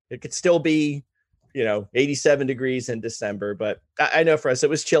 It could still be, 87 degrees in December, but I know for us, it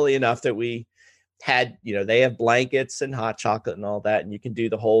was chilly enough that we had, they have blankets and hot chocolate and all that. And you can do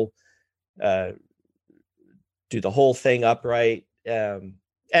the whole thing upright. And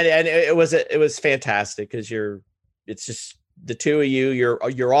it was fantastic because it's just the two of you,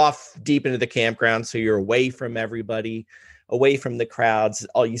 you're off deep into the campground. So you're away from everybody, away from the crowds.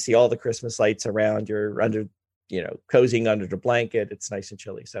 You see all the Christmas lights around. You're under, cozying under the blanket. It's nice and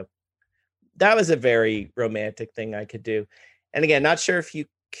chilly. So that was a very romantic thing I could do. And again, not sure if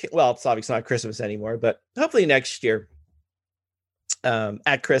it's obviously not Christmas anymore, but hopefully next year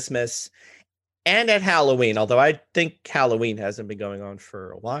at Christmas and at Halloween, although I think Halloween hasn't been going on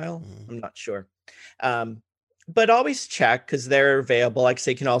for a while. I'm not sure. But always check because they're available. Like I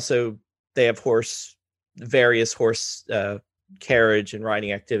say, they have various horse carriage and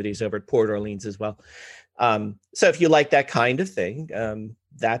riding activities over at Port Orleans as well. So if you like that kind of thing,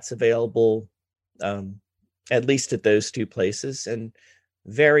 that's available at least at those two places, and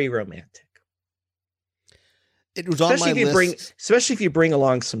very romantic. It was on my list. Especially if you bring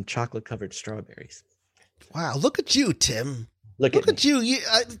along some chocolate covered strawberries. Wow, look at you, Tim. Look at you.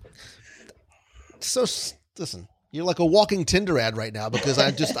 Listen, You're like a walking Tinder ad right now because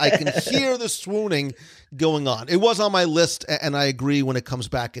I can hear the swooning going on. It was on my list, and I agree when it comes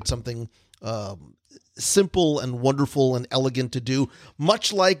back, it's something simple and wonderful and elegant to do,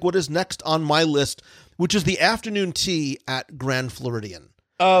 much like what is next on my list, which is the afternoon tea at Grand Floridian.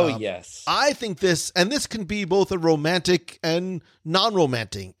 Oh, yes. I think this can be both a romantic and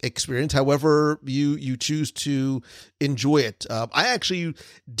non-romantic experience, however you choose to enjoy it. I actually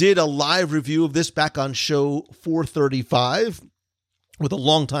did a live review of this back on show 435 with a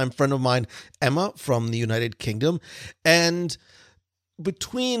longtime friend of mine, Emma, from the United Kingdom. And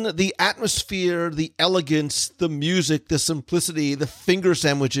between the atmosphere, the elegance, the music, the simplicity, the finger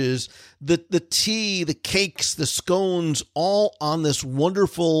sandwiches, the tea, the cakes, the scones, all on this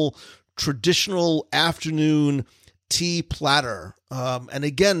wonderful traditional afternoon tea platter. And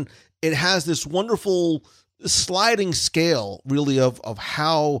again, it has this wonderful sliding scale, really, of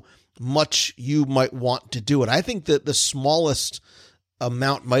how much you might want to do it. I think that the smallest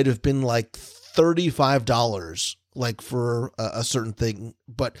amount might have been like $35, like for a certain thing,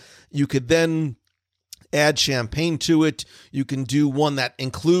 but you could then add champagne to it. You can do one that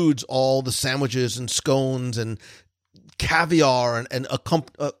includes all the sandwiches and scones and caviar and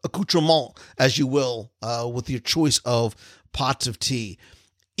accoutrement, as you will, with your choice of pots of tea.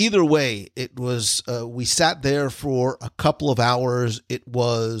 Either way, it was, we sat there for a couple of hours. It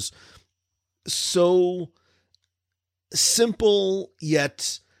was so simple,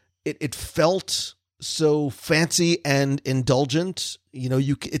 yet it felt so fancy and indulgent. You know,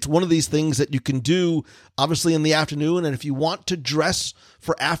 it's one of these things that you can do obviously in the afternoon. And if you want to dress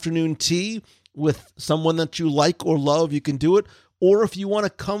for afternoon tea with someone that you like or love, you can do it. Or if you want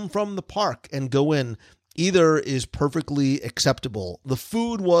to come from the park and go in, either is perfectly acceptable. The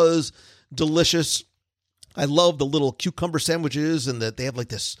food was delicious. I love the little cucumber sandwiches, and that they have like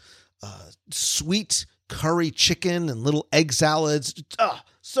this sweet curry chicken and little egg salads.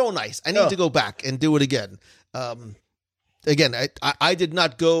 So nice. I need to go back and do it again. Again, I did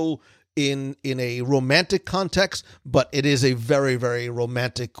not go in a romantic context, but it is a very, very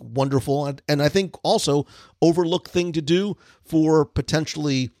romantic, wonderful, and I think also overlooked thing to do for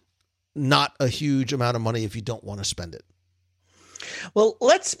potentially not a huge amount of money if you don't want to spend it. Well,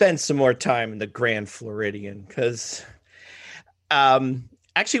 let's spend some more time in the Grand Floridian, because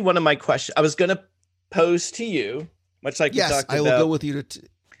actually one of my questions I was going to pose to you, much like you talked about. Yes, I will go with you to.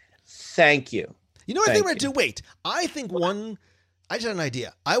 Thank you. You know what I think we're going to do? Wait, I think I just had an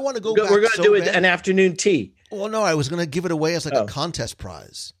idea. I want to go back. We're going to do an afternoon tea. Well, no, I was going to give it away as like a contest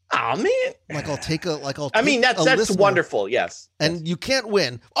prize. Oh man! Like I'll take that's wonderful. Yes, and you can't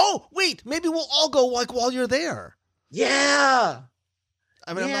win. Oh wait, maybe we'll all go like while you're there. Yeah.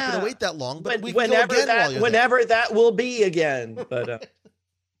 I mean, I'm not going to wait that long, but we can whenever go again while you're whenever there. that will be again. But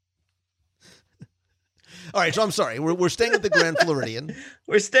all right, so I'm sorry. We're staying at the Grand Floridian.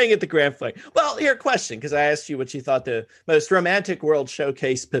 We're staying at the Grand Floridian. Well, here, question, because I asked you what you thought the most romantic World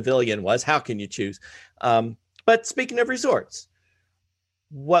Showcase pavilion was. How can you choose? But speaking of resorts,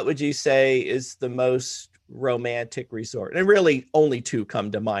 what would you say is the most romantic resort? And really, only two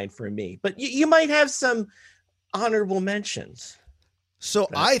come to mind for me. But you might have some honorable mentions. So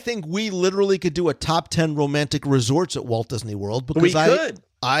I think we literally could do a top 10 romantic resorts at Walt Disney World, because we could.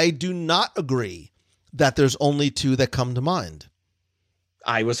 I do not agree that there's only two that come to mind.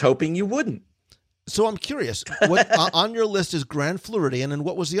 I was hoping you wouldn't. So I'm curious, what on your list is Grand Floridian, and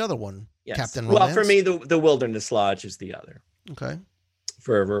what was the other one? Yes. Captain Romance? Well, for me, the Wilderness Lodge is the other. Okay.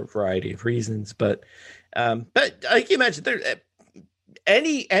 For a variety of reasons, but like you mentioned, there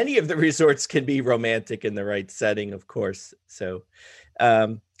any of the resorts can be romantic in the right setting, of course. So,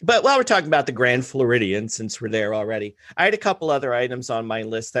 but while we're talking about the Grand Floridian, since we're there already, I had a couple other items on my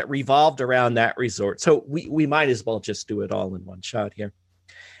list that revolved around that resort. So we might as well just do it all in one shot here.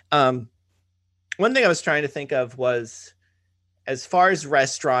 One thing I was trying to think of was, as far as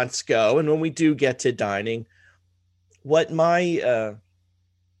restaurants go, and when we do get to dining, what my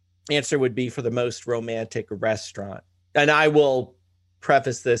answer would be for the most romantic restaurant. And I will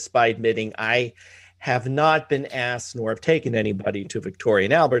preface this by admitting I have not been asked nor have taken anybody to Victoria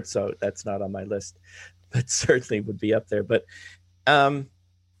and Albert, so that's not on my list, but certainly would be up there. But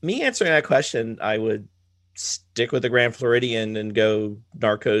me answering that question, I would stick with the Grand Floridian and go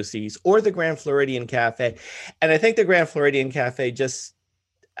Narcosis or the Grand Floridian Cafe. And I think the Grand Floridian Cafe, just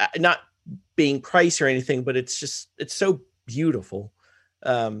not being pricey or anything, but it's so beautiful.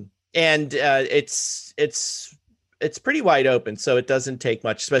 And it's pretty wide open, so it doesn't take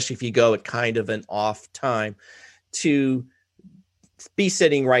much, especially if you go at kind of an off time, to be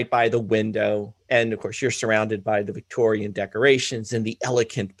sitting right by the window. And of course, you're surrounded by the Victorian decorations and the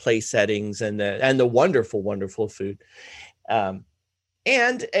elegant place settings and the wonderful, wonderful food. And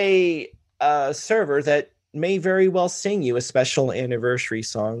a server that may very well sing you a special anniversary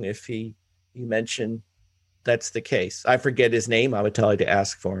song if you mention that's the case. I forget his name. I would tell you to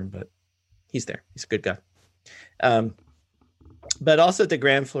ask for him, but he's there. He's a good guy. But also at the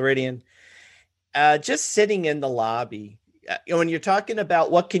Grand Floridian, just sitting in the lobby, when you're talking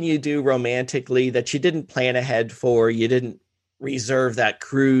about what can you do romantically that you didn't plan ahead for, you didn't reserve that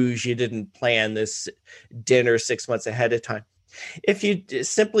cruise, you didn't plan this dinner 6 months ahead of time. If you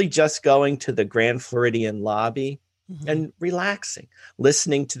simply just going to the Grand Floridian lobby and relaxing,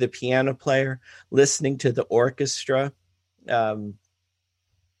 listening to the piano player, listening to the orchestra,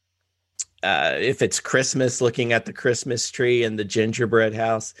 if it's Christmas, looking at the Christmas tree and the gingerbread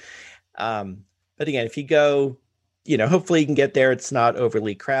house. But again, if you go, hopefully you can get there. It's not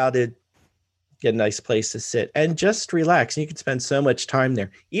overly crowded, get a nice place to sit and just relax. And you can spend so much time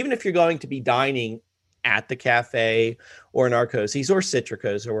there. Even if you're going to be dining at the cafe or in Arcosi's or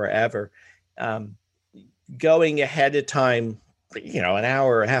Citrico's or wherever, going ahead of time, an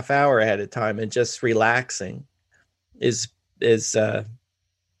hour, a half hour ahead of time and just relaxing is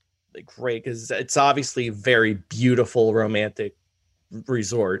great, because it's obviously a very beautiful romantic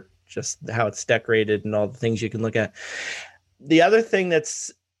resort, just how it's decorated and all the things you can look at. The other thing and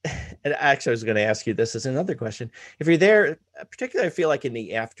actually I was going to ask you this as another question. If you're there, particularly I feel like in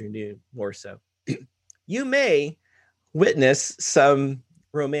the afternoon more so, you may witness some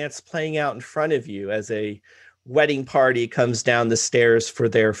romance playing out in front of you as a wedding party comes down the stairs for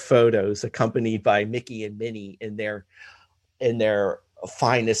their photos, accompanied by Mickey and Minnie in their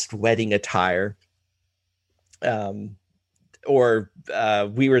finest wedding attire. Or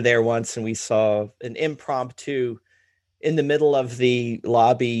we were there once and we saw an impromptu in the middle of the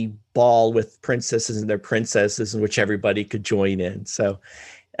lobby ball with princesses and their princesses, in which everybody could join in. So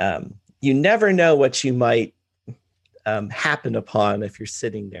you never know what you might happen upon if you're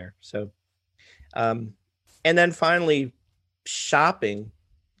sitting there. So, and then finally, shopping,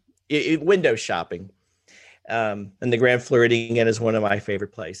 window shopping. And the Grand Floridian is one of my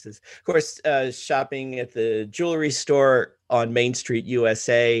favorite places. Of course, shopping at the jewelry store on Main Street,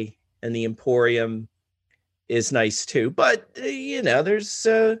 USA, and the Emporium is nice too. But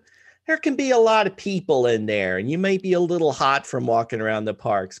there can be a lot of people in there, and you may be a little hot from walking around the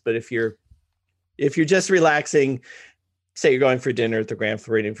parks. But if you're just relaxing, say you're going for dinner at the Grand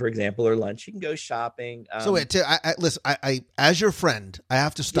Floridian, for example, or lunch, you can go shopping. So wait, listen, I as your friend, I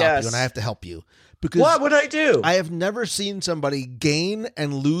have to stop you and I have to help you. Because what would I do? I have never seen somebody gain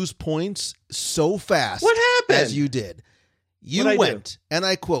and lose points so fast. What happened? As you did. You went, and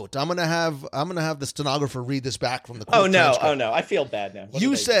I quote, I'm gonna have the stenographer read this back from the quote. Oh no, I feel bad now.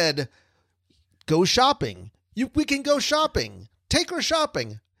 You said, go shopping. We can go shopping. Take her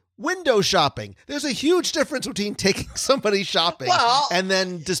shopping. Window shopping. There's a huge difference between taking somebody shopping and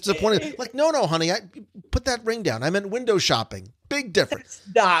then disappointed. Like, no, honey, I put that ring down. I meant window shopping. Big difference.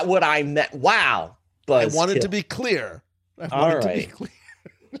 That's not what I meant. Wow. I wanted to be clear.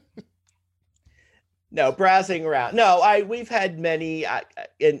 No, browsing around. No, we've had many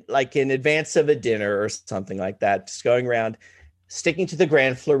in advance of a dinner or something like that, just going around, sticking to the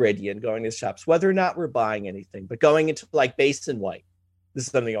Grand Floridian, going to shops, whether or not we're buying anything, but going into like Basin White. This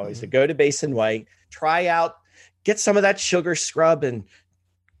is something always to go to Basin White, try out, get some of that sugar scrub and,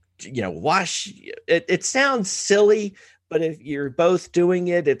 wash. It sounds silly, but if you're both doing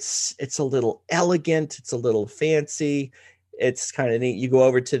it, it's a little elegant. It's a little fancy. It's kind of neat. You go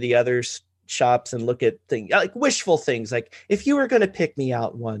over to the other shops and look at things like wishful things. Like, if you were going to pick me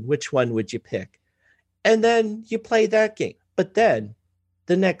out one, which one would you pick? And then you play that game. But then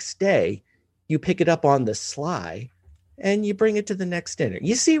the next day you pick it up on the sly and you bring it to the next dinner.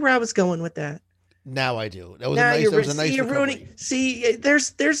 You see where I was going with that? Now I do. That was a nice recovery. See,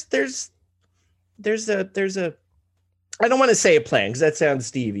 there's a I don't want to say a plan because that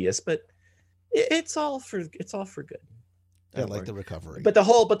sounds devious, but it's all for good. I like the recovery. But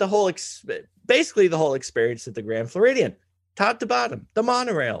basically the whole experience at the Grand Floridian, top to bottom, the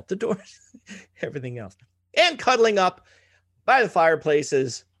monorail, the doors, everything else, and cuddling up by the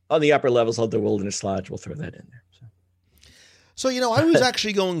fireplaces on the upper levels of the Wilderness Lodge. We'll throw that in there. So I was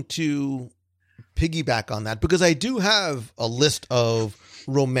actually going to piggyback on that because I do have a list of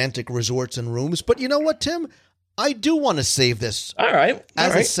romantic resorts and rooms. But you know what, Tim? I do want to save this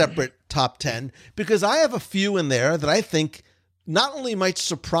as a separate top 10 because I have a few in there that I think not only might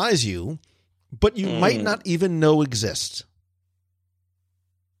surprise you, but you might not even know exist.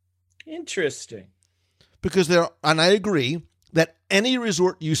 Interesting. Because and I agree, that any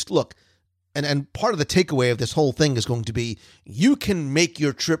resort you look, and part of the takeaway of this whole thing is going to be you can make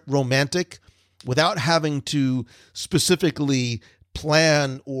your trip romantic without having to specifically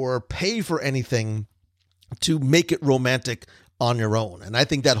plan or pay for anything to make it romantic on your own. And I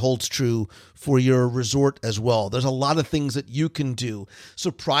think that holds true for your resort as well. There's a lot of things that you can do.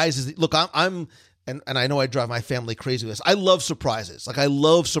 Surprises. Look, I'm and I know I drive my family crazy with this. I love surprises. Like I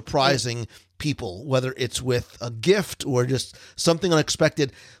love surprising people, whether it's with a gift or just something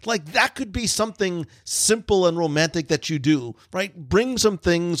unexpected. Like that could be something simple and romantic that you do, right? Bring some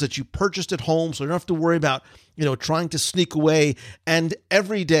things that you purchased at home so you don't have to worry about, trying to sneak away. And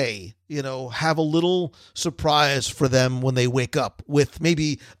every day, have a little surprise for them when they wake up with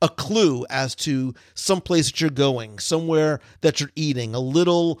maybe a clue as to someplace that you're going, somewhere that you're eating, a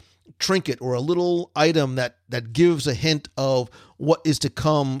little trinket or a little item that gives a hint of what is to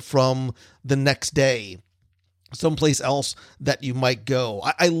come from the next day, someplace else that you might go.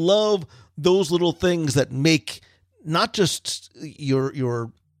 I love those little things that make not just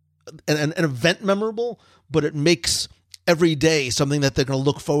an event memorable, but it makes every day something that they're going to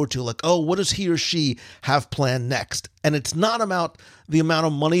look forward to. Like, oh, what does he or she have planned next? And it's not about the amount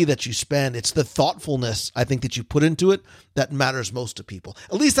of money that you spend. It's the thoughtfulness, I think, that you put into it that matters most to people.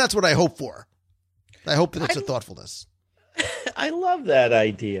 At least that's what I hope for. I hope that it's a thoughtfulness. I love that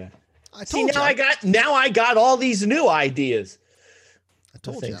idea. Now I got all these new ideas. I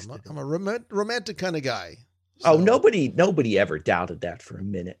told you, I'm a romantic kind of guy. So. Oh, nobody ever doubted that for a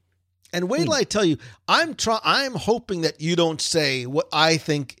minute. And wait till I tell you, I'm hoping that you don't say what I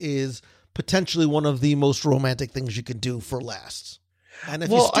think is potentially one of the most romantic things you can do for last. And if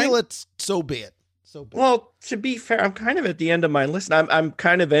you steal it, so be it. Well, to be fair, I'm kind of at the end of my list. I'm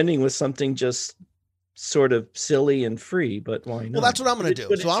kind of ending with something just sort of silly and free, but why not? Well, that's what I'm going to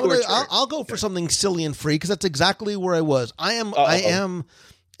do. So I'll go for something silly and free because that's exactly where I was. I am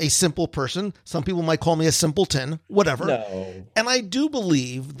a simple person. Some people might call me a simpleton, whatever. No. And I do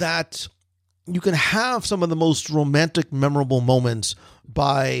believe that you can have some of the most romantic, memorable moments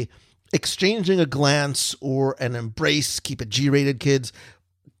by exchanging a glance or an embrace, keep it G-rated, kids,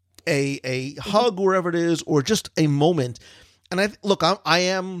 a hug wherever it is, or just a moment. And I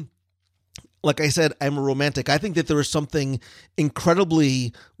am, like I said, I'm a romantic. I think that there is something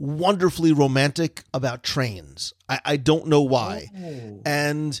incredibly, wonderfully romantic about trains. I don't know why. Oh.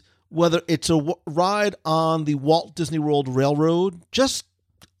 And whether it's a ride on the Walt Disney World Railroad, just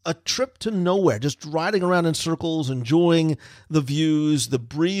a trip to nowhere, just riding around in circles, enjoying the views, the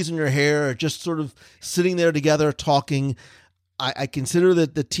breeze in your hair, just sort of sitting there together talking. I consider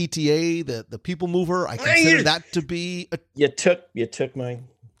that the TTA, the people mover, I consider that to be You took mine.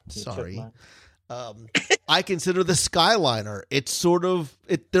 Sorry. I consider the Skyliner. It's sort of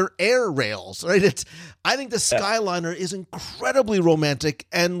they're air rails, right? I think the Skyliner is incredibly romantic,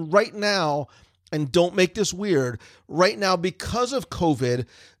 and right now, and don't make this weird, right now because of COVID,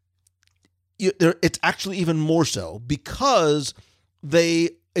 it's actually even more so because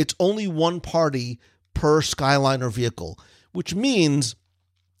it's only one party per Skyliner vehicle, which means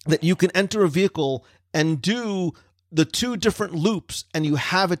that you can enter a vehicle and do the two different loops and you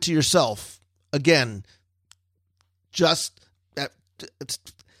have it to yourself. Again, just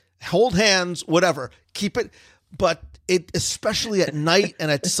hold hands, whatever, keep it. But especially at night and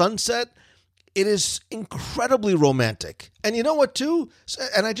at sunset, it is incredibly romantic. And you know what, too?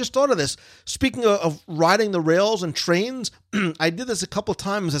 And I just thought of this. Speaking of riding the rails and trains, I did this a couple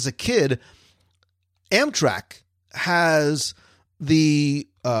times as a kid. Amtrak has the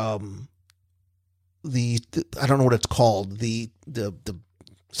I don't know what it's called, the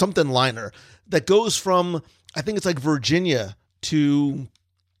something liner that goes from, I think it's like Virginia to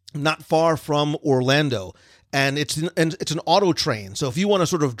not far from Orlando. And it's an auto train. So if you want to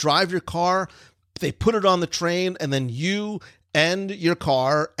sort of drive your car, they put it on the train, and then you and your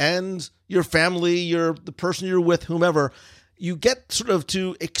car and your family, the person you're with, whomever, you get sort of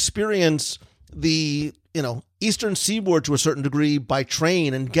to experience the Eastern Seaboard to a certain degree by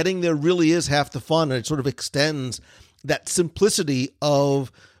train, and getting there really is half the fun, and it sort of extends that simplicity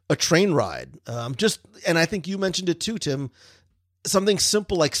of a train ride. And I think you mentioned it too, Tim. Something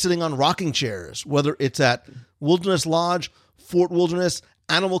simple like sitting on rocking chairs, whether it's at Wilderness Lodge, Fort Wilderness,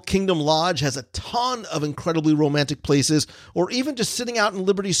 Animal Kingdom Lodge has a ton of incredibly romantic places, or even just sitting out in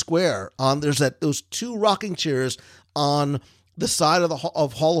Liberty Square. There's those two rocking chairs on the side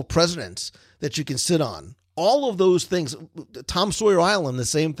of Hall of Presidents that you can sit on. All of those things, Tom Sawyer Island, the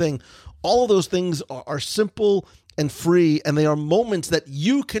same thing. All of those things are simple and free, and they are moments that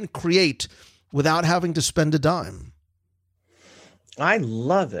you can create without having to spend a dime. I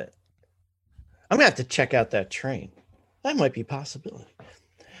love it. I'm going to have to check out that train. That might be a possibility.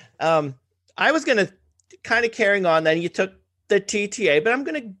 I was going to kind of carrying on. Then you took the TTA, but I'm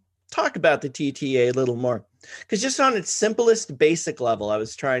going to talk about the TTA a little more because just on its simplest basic level, I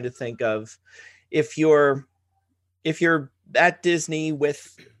was trying to think of if you're at Disney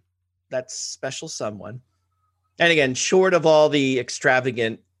with that special someone, and again, short of all the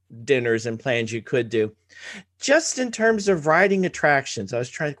extravagant dinners and plans you could do, just in terms of riding attractions, I was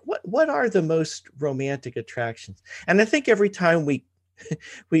trying, what are the most romantic attractions? And I think every time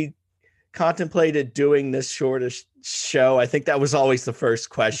we contemplated doing this shortest show, I think that was always the first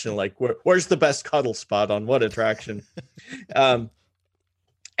question, like where's the best cuddle spot on what attraction? And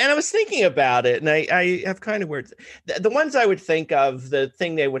I was thinking about it, and I have kind of weird. The ones I would think of, the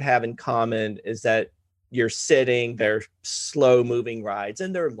thing they would have in common is that you're sitting, they're slow moving rides,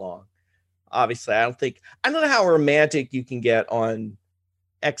 and they're long. Obviously, I don't know how romantic you can get on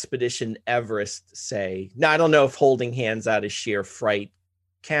Expedition Everest, say. Now, I don't know if holding hands out of sheer fright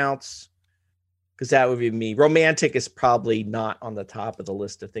counts, because that would be me. Romantic is probably not on the top of the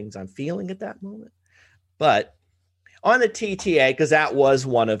list of things I'm feeling at that moment. But on the TTA, because that was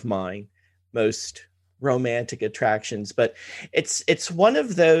one of my most romantic attractions, but it's one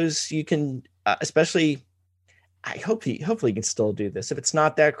of those you can, especially, hopefully you can still do this. If it's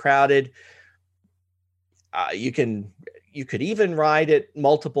not that crowded, you could even ride it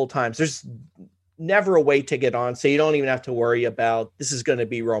multiple times. There's never a wait to get on, so you don't even have to worry about this is going to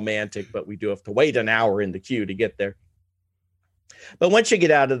be romantic, but we do have to wait an hour in the queue to get there. But once you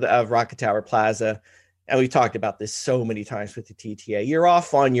get out of Rocket Tower Plaza, and we've talked about this so many times with the TTA, you're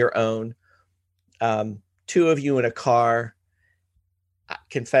off on your own. Two of you in a car.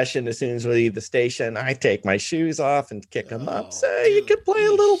 Confession, as soon as we leave the station, I take my shoes off and kick them up. So you could play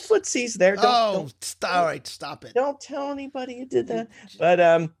a little footsies there. All right, stop it. Don't tell anybody you did that.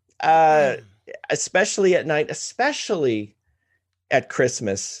 But especially at night, especially at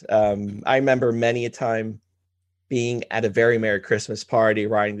Christmas, I remember many a time being at a very Merry Christmas party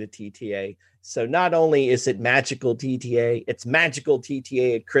riding the TTA. So not only is it magical TTA, it's magical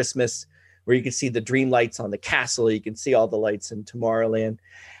TTA at Christmas, where you can see the dream lights on the castle. You can see all the lights in Tomorrowland.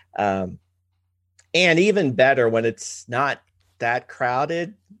 And even better when it's not that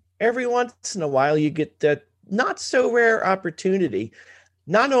crowded, every once in a while you get that not so rare opportunity.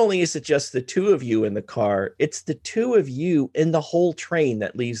 Not only is it just the two of you in the car, it's the two of you in the whole train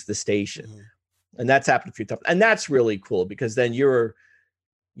that leaves the station. Mm-hmm. And that's happened a few times. And that's really cool because then you're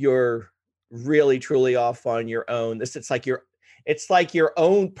really truly off on your own. It's like your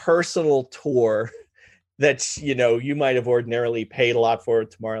own personal tour that's, you might have ordinarily paid a lot for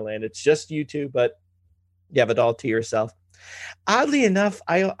at Tomorrowland. It's just you two, but you have it all to yourself. Oddly enough,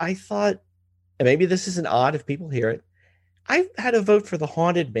 I thought, and maybe this isn't odd if people hear it, I had a vote for the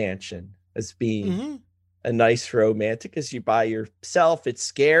Haunted Mansion as being a nice romantic, as you by yourself. It's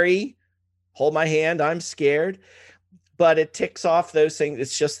scary. Hold my hand. I'm scared. But it ticks off those things.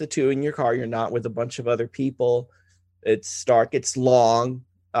 It's just the two in your car. You're not with a bunch of other people. It's dark. It's long.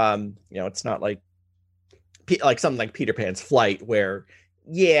 It's not like something like Peter Pan's Flight where,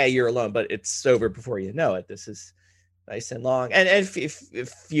 you're alone, but it's over before you know it. This is nice and long. And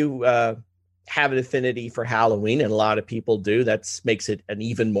if you have an affinity for Halloween, and a lot of people do, that makes it an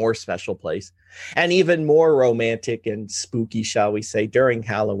even more special place and even more romantic and spooky, shall we say, during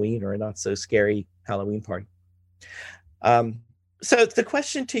Halloween or a not so scary Halloween party. So the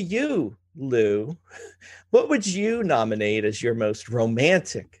question to you, Lou, what would you nominate as your most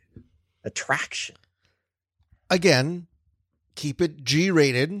romantic attraction? Again, keep it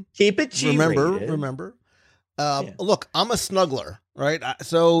G-rated. Keep it G-rated. Remember. Look, I'm a snuggler, right?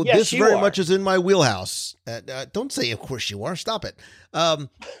 So yes, this very much is in my wheelhouse. Don't say, of course you are. Stop it.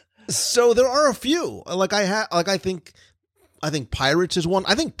 So there are a few. I think Pirates is one.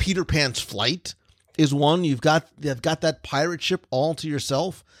 I think Peter Pan's Flight is one. You've got that pirate ship all to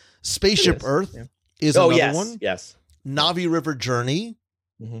yourself. Spaceship Earth is another one. Yes. Navi River Journey.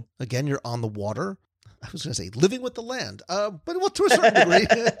 Mm-hmm. Again, you're on the water. I was going to say living with the land, but to a certain degree,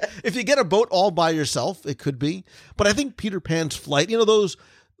 if you get a boat all by yourself, it could be. But I think Peter Pan's Flight,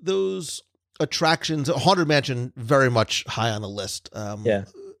 those attractions, Haunted Mansion, very much high on the list.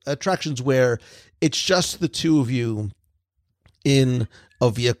 Attractions where it's just the two of you in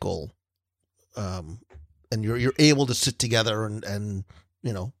a vehicle, and you're able to sit together and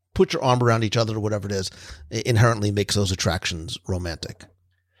put your arm around each other or whatever it is, inherently makes those attractions romantic.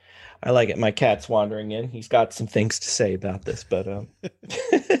 I like it. My cat's wandering in. He's got some things to say about this, but I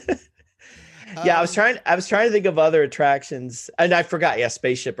was trying to think of other attractions, and I forgot. Yeah,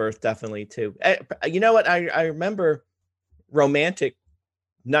 Spaceship Earth definitely too. You know what? I remember romantic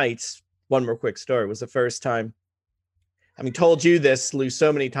nights. One more quick story was the first time I mean, told you this, Lou,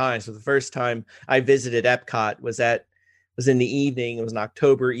 so many times. So the first time I visited Epcot was in the evening. It was an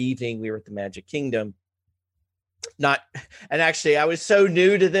October evening. We were at the Magic Kingdom. And actually, I was so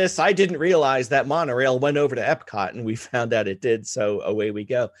new to this, I didn't realize that monorail went over to Epcot, and we found out it did. So away we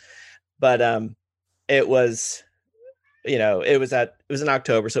go. But it was, it was in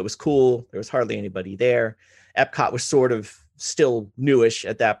October, so it was cool. There was hardly anybody there. Epcot was sort of still newish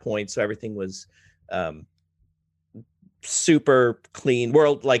at that point, so everything was super clean.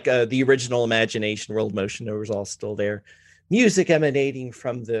 World, like the original Imagination, World Motion, it was all still there. Music emanating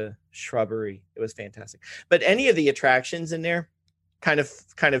from the shrubbery. It was fantastic. But any of the attractions in there kind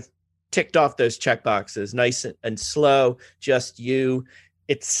of ticked off those check boxes. Nice and slow, just you.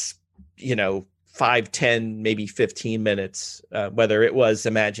 It's, 5, 10, maybe 15 minutes, whether it was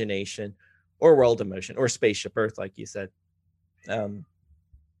Imagination or World of Motion or Spaceship Earth, like you said.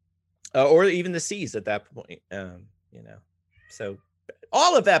 Or even the Seas at that point, So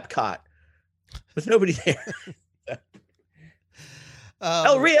all of Epcot with nobody there.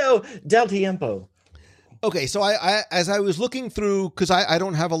 El Rio del Tiempo. Okay, so I as I was looking through, because I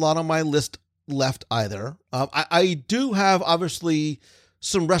don't have a lot on my list left either. I do have, obviously,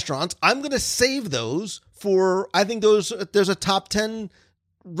 some restaurants. I'm going to save those for, I think there's a top 10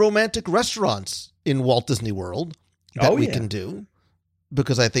 romantic restaurants in Walt Disney World that we can do,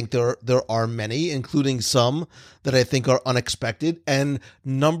 because I think there are many, including some that I think are unexpected. And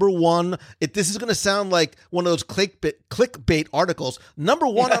number one, this is going to sound like one of those clickbait articles. Number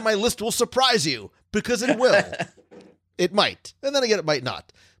one on my list will surprise you, because it will. It might. And then again, it might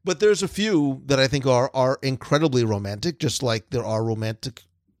not. But there's a few that I think are incredibly romantic, just like there are romantic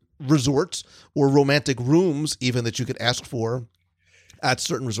resorts or romantic rooms even that you could ask for at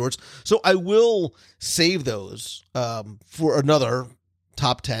certain resorts. So I will save those for another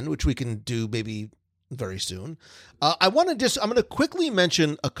top 10, which we can do maybe very soon. I'm going to quickly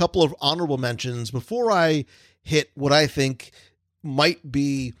mention a couple of honorable mentions before I hit what I think might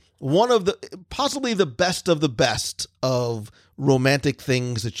be one of possibly the best of romantic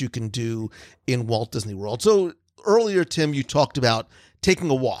things that you can do in Walt Disney World. So earlier, Tim, you talked about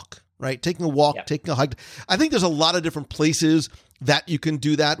taking a walk, right? Taking a walk, taking a hike. I think there's a lot of different places that you can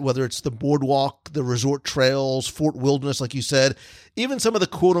do that, whether it's the boardwalk, the resort trails, Fort Wilderness, like you said, even some of the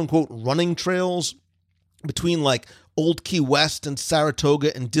quote unquote running trails between like Old Key West and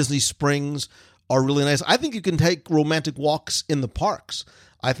Saratoga and Disney Springs are really nice. I think you can take romantic walks in the parks.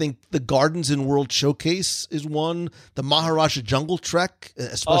 I think the Gardens in World Showcase is one. The Maharaja Jungle Trek,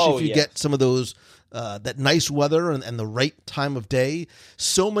 especially if you get some of those, that nice weather and the right time of day.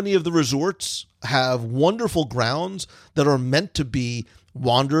 So many of the resorts have wonderful grounds that are meant to be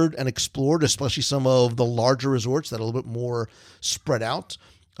wandered and explored, especially some of the larger resorts that are a little bit more spread out.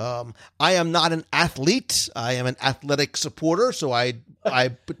 I am not an athlete. I am an athletic supporter. So I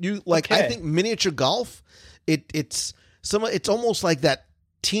think miniature golf, it's almost like that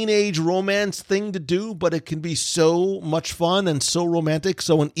teenage romance thing to do, but it can be so much fun and so romantic.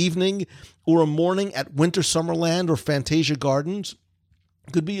 So an evening or a morning at Winter Summerland or Fantasia Gardens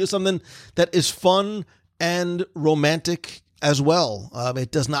could be something that is fun and romantic as well.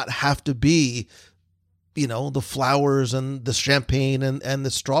 It does not have to be, the flowers and the champagne and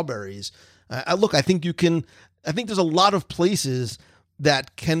the strawberries. I think there's a lot of places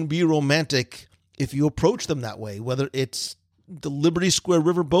that can be romantic if you approach them that way, whether it's the Liberty Square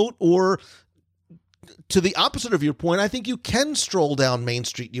Riverboat, or to the opposite of your point, I think you can stroll down Main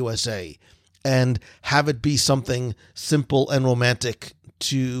Street USA and have it be something simple and romantic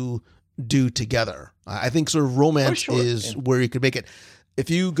to do together. I think sort of romance is where you could make it. If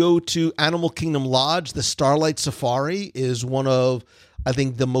you go to Animal Kingdom Lodge, the Starlight Safari is one of, I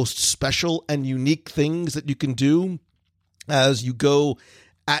think, the most special and unique things that you can do as you go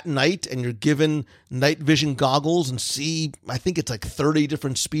at night and you're given night vision goggles and see, I think it's like 30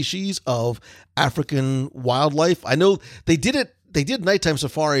 different species of African wildlife. I know they did nighttime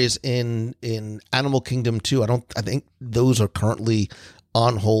safaris in Animal Kingdom too. I think those are currently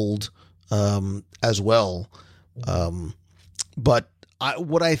on hold as well. But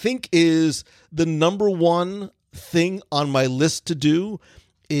what I think is the number one thing on my list to do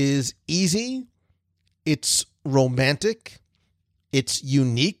is easy. It's romantic. It's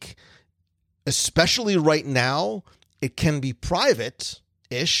unique, especially right now. It can be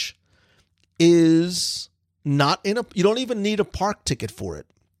private-ish. Is not you don't even need a park ticket for it.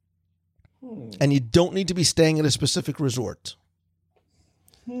 And you don't need to be staying at a specific resort.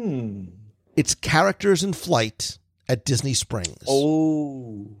 It's Characters in Flight at Disney Springs.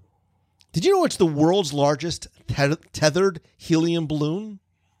 Oh. Did you know it's the world's largest tethered helium balloon?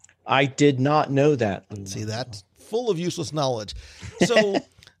 I did not know that. See that? full of useless knowledge. So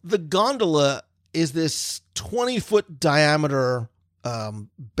the gondola is this 20-foot diameter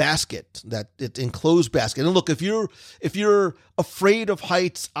basket, that it's enclosed basket. And look, if you're afraid of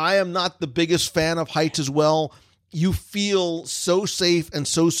heights, I am not the biggest fan of heights as well. You feel so safe and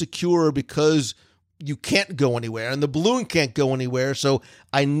so secure because you can't go anywhere and the balloon can't go anywhere. So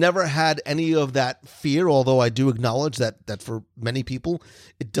I never had any of that fear, although I do acknowledge that for many people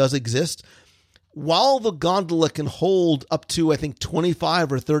it does exist. While the gondola can hold up to, I think,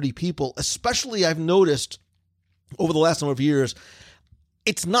 25 or 30 people, especially I've noticed over the last number of years,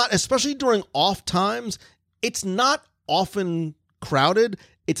 it's not, especially during off times, it's not often crowded.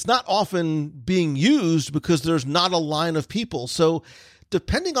 It's not often being used because there's not a line of people. So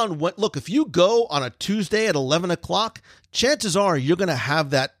depending on what, look, if you go on a Tuesday at 11 o'clock, chances are you're going to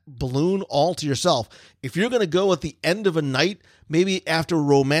have that balloon all to yourself. If you're going to go at the end of a night, maybe after a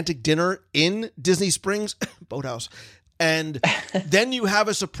romantic dinner in Disney Springs Boathouse, and then you have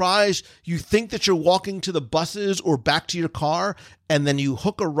a surprise, you think that you're walking to the buses or back to your car, and then you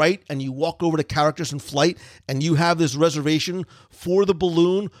hook a right and you walk over to Characters in Flight, and you have this reservation for the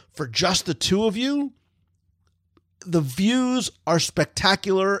balloon for just the two of you. The views are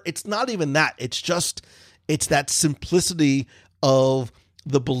spectacular. It's not even that. It's that simplicity of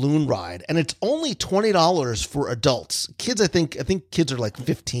the balloon ride. And it's only $20 for adults. Kids, I think kids are like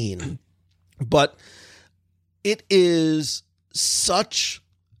 15. But it is such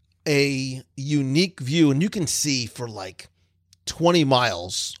a unique view, and you can see for like 20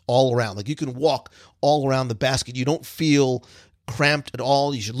 miles all around. Like you can walk all around the basket. You don't feel cramped at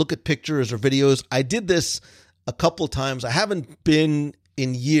all. You should look at pictures or videos. I did this a couple of times. I haven't been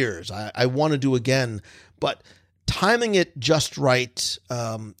in years. I want to do again, but timing it just right.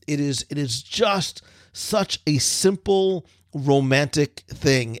 It is just such a simple, romantic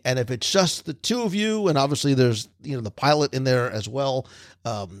thing. And if it's just the two of you, and obviously there's, the pilot in there as well.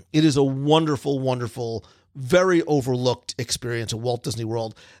 It is a wonderful, wonderful, very overlooked experience at Walt Disney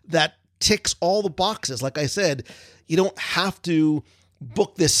World that ticks all the boxes. Like I said, you don't have to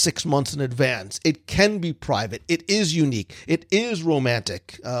book this 6 months in advance. It can be private. It is unique. It is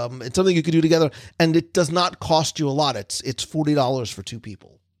romantic. It's something you can do together, and it does not cost you a lot. It's $40 for two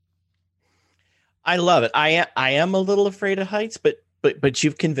people. I love it. I am a little afraid of heights, but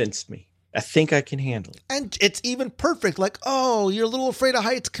you've convinced me. I think I can handle it. And it's even perfect. Like, oh, you're a little afraid of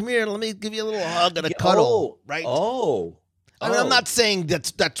heights. Come here. Let me give you a little hug and a cuddle. Right? I mean, I'm not saying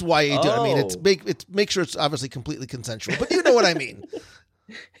that's why you do it. I mean, make sure it's obviously completely consensual, but you know what I mean.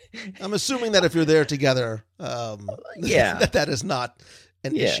 I'm assuming that if you're there together, that is not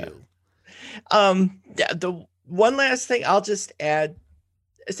an issue. The one last thing I'll just add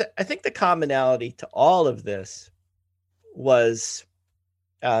is that I think the commonality to all of this was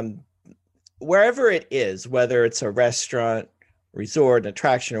wherever it is, whether it's a restaurant, resort, an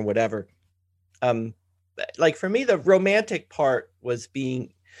attraction, or whatever. Like for me, the romantic part was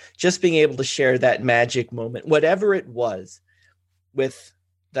being able to share that magic moment, whatever it was, with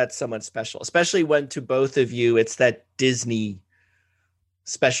that someone special, especially when to both of you, it's that Disney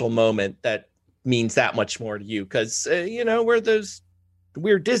special moment that means that much more to you. Cause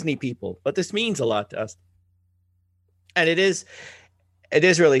we're Disney people, but this means a lot to us. And it is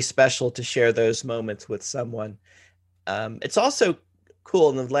really special to share those moments with someone. It's also cool.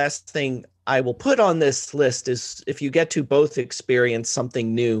 And the last thing I will put on this list is if you get to both experience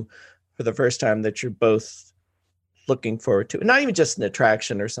something new for the first time that you're both looking forward to, not even just an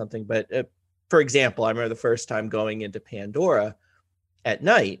attraction or something, but for example, I remember the first time going into Pandora at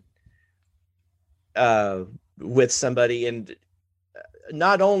night with somebody, and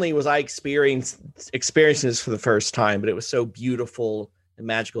not only was I experiencing this for the first time, but it was so beautiful and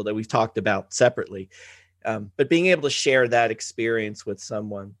magical that we've talked about separately. But being able to share that experience with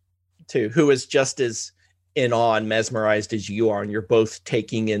someone too, who is just as in awe and mesmerized as you are, and you're both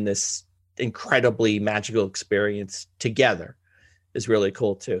taking in this incredibly magical experience together, is really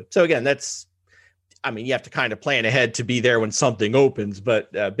cool too. So again, you have to kind of plan ahead to be there when something opens,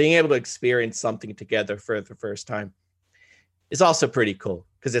 but being able to experience something together for the first time is also pretty cool,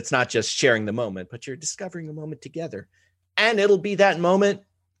 because it's not just sharing the moment, but you're discovering a moment together, and it'll be that moment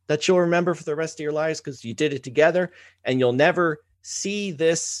that you'll remember for the rest of your lives because you did it together, and you'll never see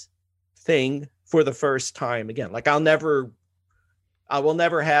this thing for the first time again. Like I will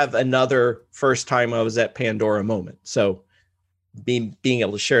never have another first time I was at Pandora moment. So being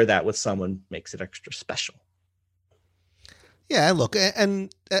able to share that with someone makes it extra special. Yeah, look,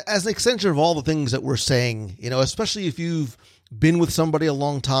 and as an extension of all the things that we're saying, especially if you've been with somebody a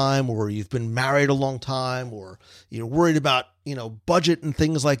long time, or you've been married a long time, or you're worried about, budget and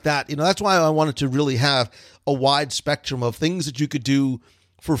things like that. That's why I wanted to really have a wide spectrum of things that you could do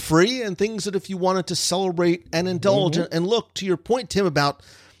for free and things that if you wanted to celebrate and indulge. And look, to your point, Tim, about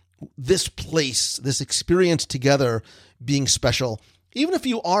this place, this experience together being special, even if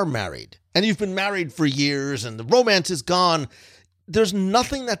you are married and you've been married for years and the romance is gone, there's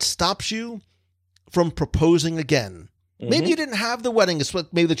nothing that stops you from proposing again. Maybe you didn't have the wedding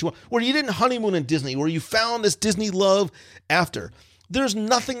maybe that you want, or you didn't honeymoon in Disney, or you found this Disney love after. There's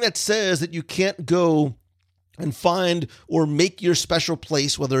nothing that says that you can't go and find or make your special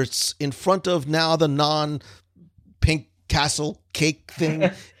place, whether it's in front of now the non-pink castle cake thing,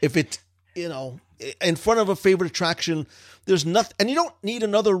 if it's, in front of a favorite attraction. There's nothing, and you don't need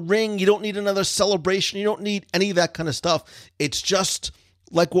another ring. You don't need another celebration. You don't need any of that kind of stuff. It's just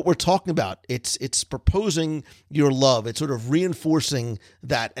like what we're talking about. It's proposing your love. It's sort of reinforcing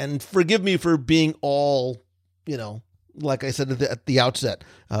that. And forgive me for being all, like I said at the outset,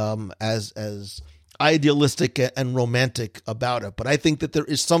 as idealistic and romantic about it. But I think that there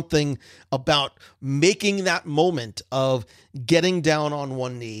is something about making that moment of getting down on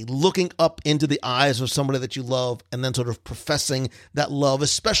one knee, looking up into the eyes of somebody that you love, and then sort of professing that love,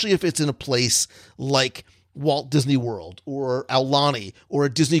 especially if it's in a place like Walt Disney World or Aulani or a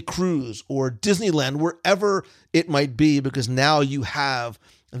Disney cruise or Disneyland, wherever it might be, because now you have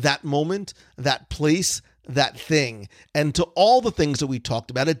that moment, that place, that thing. And to all the things that we talked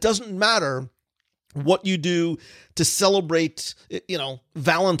about, it doesn't matter what you do to celebrate,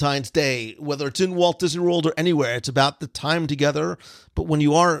 Valentine's Day, whether it's in Walt Disney World or anywhere. It's about the time together. But when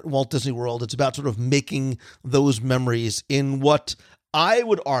you are at Walt Disney World, it's about sort of making those memories in what I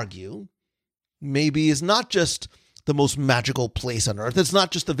would argue maybe is not just the most magical place on earth. It's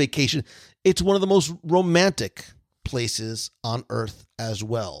not just a vacation. It's one of the most romantic places on earth as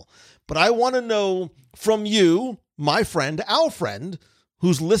well. But I want to know from you, my friend, our friend,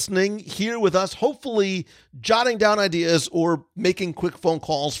 who's listening here with us, hopefully jotting down ideas or making quick phone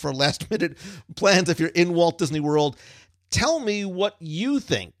calls for last minute plans if you're in Walt Disney World. Tell me what you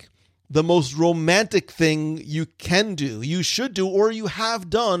think the most romantic thing you can do, you should do, or you have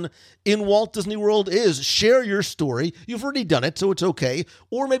done in Walt Disney World is. Share your story. You've already done it, so it's okay.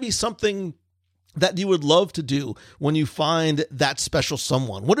 Or maybe something that you would love to do when you find that special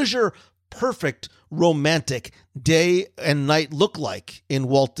someone. What does your perfect romantic day and night look like in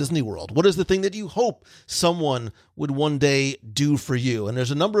Walt Disney World? What is the thing that you hope someone would one day do for you? And there's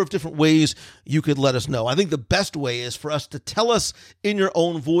a number of different ways you could let us know. I think the best way is for us to tell us in your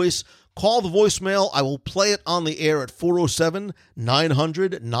own voice. Call the voicemail. I will play it on the air at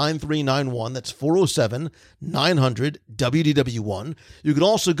 407-900-9391. That's 407-900-WDW1. You can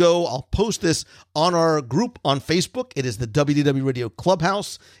also go, I'll post this on our group on Facebook. It is the WDW Radio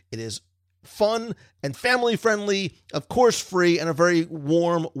Clubhouse. It is fun and family friendly, of course free, and a very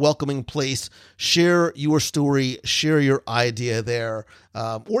warm, welcoming place. Share your story, share your idea there.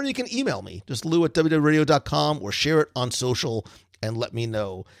 Or you can email me, just lou@wwradio.com, or share it on social and let me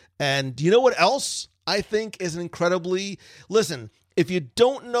know. And you know what else I think is listen, if you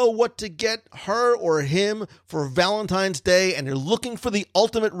don't know what to get her or him for Valentine's Day and you're looking for the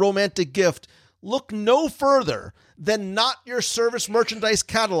ultimate romantic gift, look no further than not your service merchandise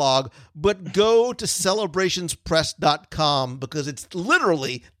catalog, but go to celebrationspress.com, because it's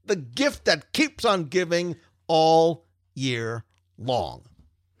literally the gift that keeps on giving all year long.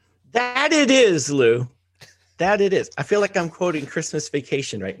 That it is, Lou. That it is. I feel like I'm quoting Christmas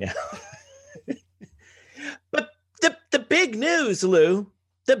Vacation right now. But the big news, Lou,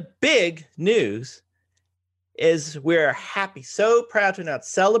 the big news is we're happy, so proud to announce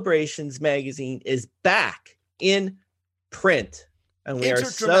Celebrations magazine is back in print. And we are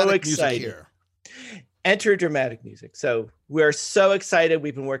so excited. Enter dramatic music. So we're so excited.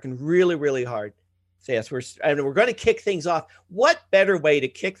 We've been working really, really hard. So yes, we're going to kick things off. What better way to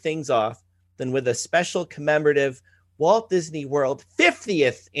kick things off than with a special commemorative Walt Disney World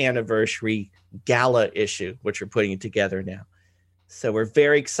 50th anniversary gala issue, which we're putting together now. So we're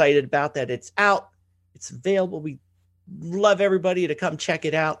very excited about that. It's out. It's available. We love everybody to come check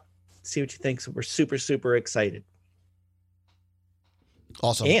it out, see what you think. So we're super, super excited.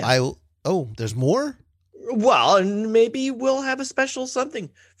 Awesome. And, there's more? Well, and maybe we'll have a special something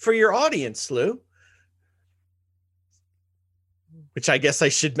for your audience, Lou. Which I guess I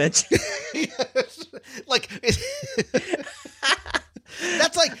should mention.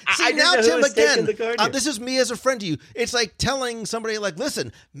 That's like, see, now, Tim, again, this is me as a friend to you. It's like telling somebody, like,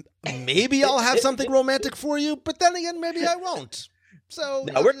 listen, maybe I'll have something romantic for you, but then again, maybe I won't. So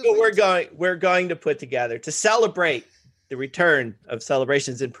no, we're going to put together to celebrate the return of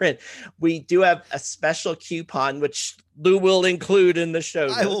Celebrations in Print, we do have a special coupon, which Lou will include in the show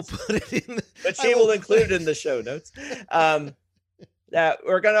notes. I will put it in. Which he will include in the show notes. That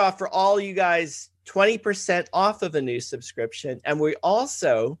we're going to offer all you guys 20% off of a new subscription. And we're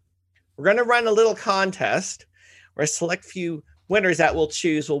going to run a little contest where a select few winners that we'll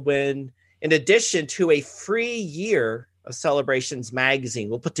choose will win, in addition to a free year of Celebrations magazine.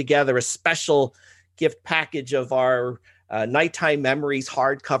 We'll put together a special gift package of our Nighttime Memories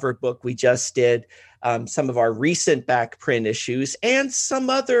hardcover book we just did, some of our recent back print issues, and some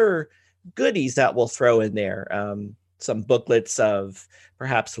other goodies that we'll throw in there. Some booklets of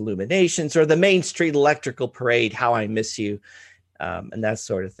perhaps Illuminations or the Main Street Electrical Parade, How I Miss You, and that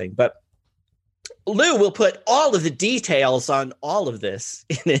sort of thing. But Lou will put all of the details on all of this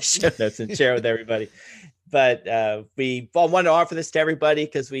in his show notes and share with everybody. But we want to offer this to everybody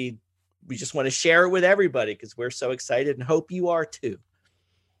because we just want to share it with everybody because we're so excited and hope you are too.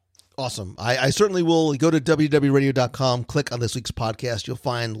 Awesome. I certainly will. Go to WDWRadio.com, click on this week's podcast. You'll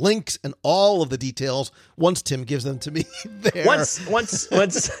find links and all of the details once Tim gives them to me there. Once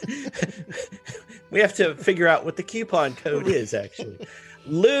we have to figure out what the coupon code is, actually.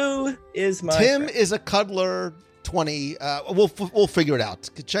 Lou is my Tim friend. is a cuddler 20. We'll figure it out.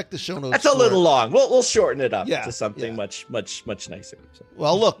 Check the show notes. That's a little long. We'll shorten it up to something much nicer. So.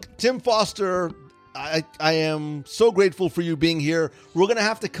 Well, look, Tim Foster, I am so grateful for you being here. We're going to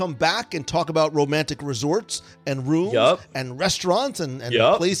have to come back and talk about romantic resorts and rooms and restaurants and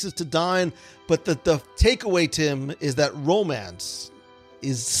places to dine. But the takeaway, Tim, is that romance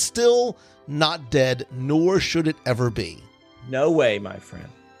is still not dead, nor should it ever be. No way, my friend.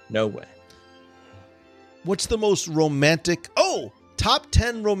 No way. What's the most romantic? Oh, top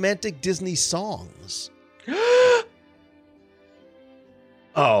 10 romantic Disney songs.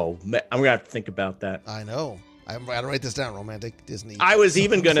 Oh, man, I'm going to have to think about that. I know. I'm going to write this down, romantic Disney. I was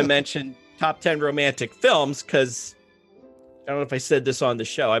even going to mention top 10 romantic films because I don't know if I said this on the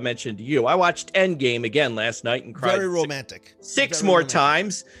show. I mentioned to you. I watched Endgame again last night and cried. Very romantic. Six more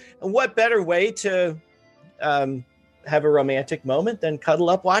times. And what better way to have a romantic moment than cuddle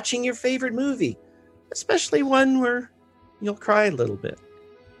up watching your favorite movie, especially one where you'll cry a little bit.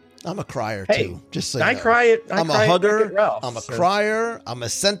 I'm a crier too. Just so I you know. cry. I'm a hugger. I'm a crier. I'm a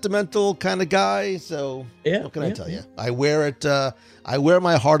sentimental kind of guy. So what can I tell you? I wear it. I wear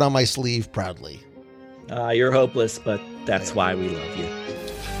my heart on my sleeve proudly. You're hopeless, but that's why we love you.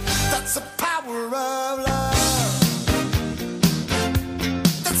 That's the power of love.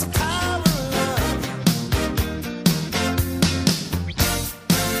 That's the power of love.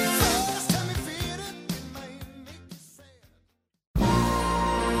 First time you feel it, it might make you sad.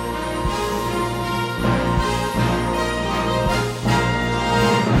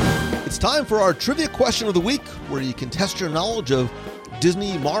 It's time for our trivia question of the week, where you can test your knowledge of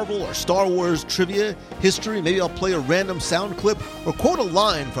Disney, Marvel, or Star Wars trivia, history. Maybe I'll play a random sound clip or quote a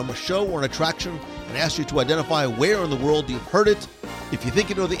line from a show or an attraction and ask you to identify where in the world you've heard it. If you think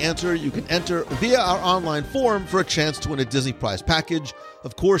you know the answer, you can enter via our online form for a chance to win a Disney Prize package.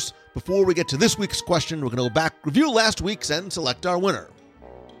 Of course, before we get to this week's question, we're going to go back, review last week's, and select our winner.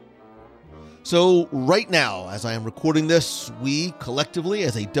 So right now, as I am recording this, we collectively,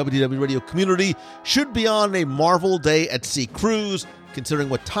 as a WDW Radio community, should be on a Marvel Day at Sea cruise. Considering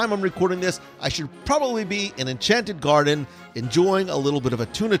what time I'm recording this, I should probably be in Enchanted Garden enjoying a little bit of a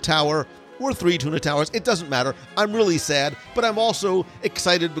tuna tower or 3 tuna towers. It doesn't matter. I'm really sad, but I'm also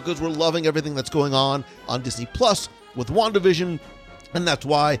excited because we're loving everything that's going on Disney Plus with WandaVision. And that's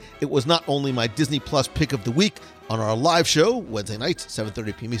why it was not only my Disney Plus pick of the week on our live show, Wednesday nights,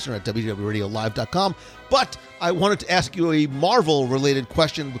 7:30 p.m. Eastern at WDWRadiolive.com, but I wanted to ask you a Marvel-related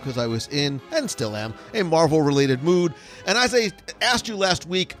question because I was in, and still am, a Marvel-related mood. And as I asked you last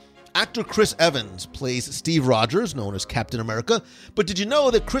week, actor Chris Evans plays Steve Rogers, known as Captain America. But did you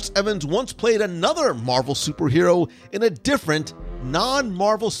know that Chris Evans once played another Marvel superhero in a different,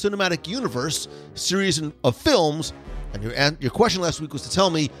 non-Marvel Cinematic Universe series of films? And your question last week was to tell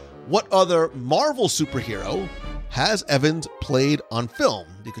me what other Marvel superhero has Evans played on film.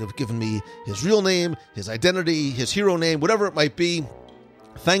 You could have given me his real name, his identity, his hero name, whatever it might be.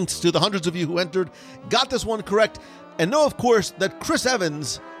 Thanks to the hundreds of you who entered, got this one correct, and know, of course, that Chris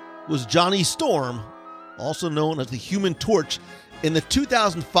Evans was Johnny Storm, also known as the Human Torch, in the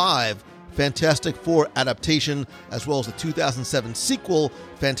 2005 Fantastic Four adaptation, as well as the 2007 sequel,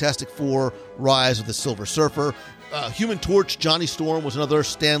 Fantastic Four: Rise of the Silver Surfer. Human Torch, Johnny Storm, was another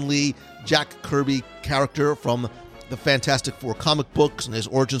Stan Lee, Jack Kirby character from the Fantastic Four comic books, and his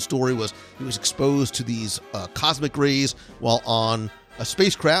origin story was he was exposed to these cosmic rays while on a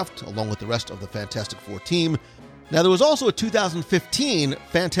spacecraft, along with the rest of the Fantastic Four team. Now, there was also a 2015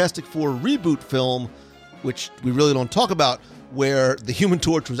 Fantastic Four reboot film, which we really don't talk about, where the Human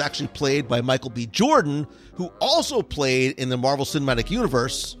Torch was actually played by Michael B. Jordan, who also played in the Marvel Cinematic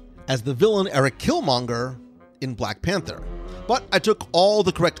Universe as the villain Eric Killmonger in Black Panther. But I took all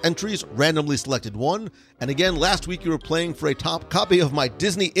the correct entries, randomly selected one, and again, last week you were playing for a top copy of my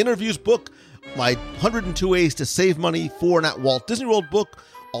Disney Interviews book, my 102 Ways to Save Money for and at Walt Disney World book,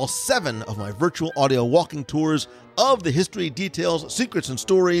 all 7 of my virtual audio walking tours of the history, details, secrets, and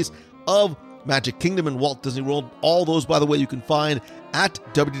stories of Magic Kingdom and Walt Disney World. All those, by the way, you can find at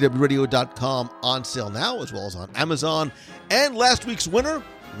WDWRadio.com on sale now, as well as on Amazon. And last week's winner,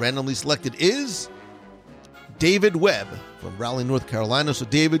 randomly selected, is David Webb from Raleigh, North Carolina. So,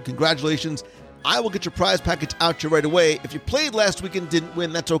 David, congratulations. I will get your prize package out to you right away. If you played last week and didn't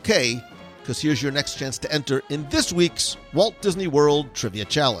win, that's okay, because here's your next chance to enter in this week's Walt Disney World Trivia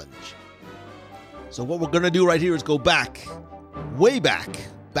Challenge. So what we're going to do right here is go back, way back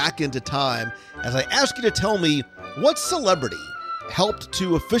into time, as I ask you to tell me what celebrity helped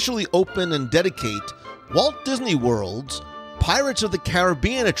to officially open and dedicate Walt Disney World's Pirates of the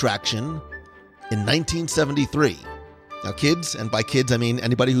Caribbean attraction in 1973. Now, kids, and by kids I mean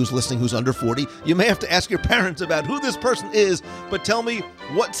anybody who's listening who's under 40, you may have to ask your parents about who this person is, but tell me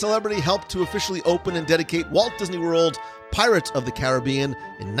what celebrity helped to officially open and dedicate Walt Disney World's Pirates of the Caribbean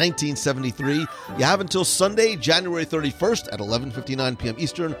in 1973. You have until Sunday, January 31st at 11:59 p.m.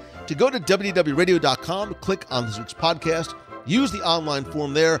 Eastern to go to WDWRadio.com, click on this week's podcast, use the online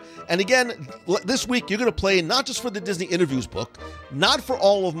form there. And again, this week you're going to play not just for the Disney Interviews book, not for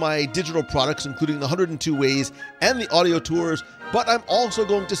all of my digital products, including the 102 Ways and the audio tours, but I'm also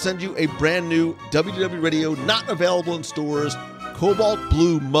going to send you a brand new WDW Radio, not available in stores, Cobalt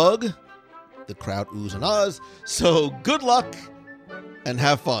Blue mug. The crowd oohs and ahs. So good luck and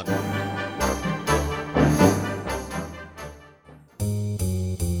have fun.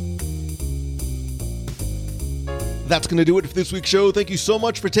 That's going to do it for this week's show. Thank you so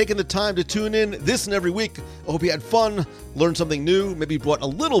much for taking the time to tune in this and every week. I hope you had fun, learned something new, maybe brought a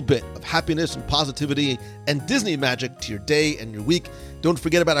little bit of happiness and positivity and Disney magic to your day and your week. Don't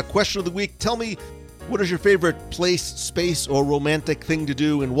forget about our question of the week. Tell me, what is your favorite place, space, or romantic thing to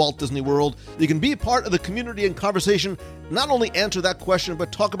do in Walt Disney World? You can be a part of the community and conversation. Not only answer that question,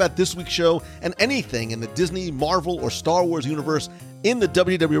 but talk about this week's show and anything in the Disney, Marvel, or Star Wars universe in the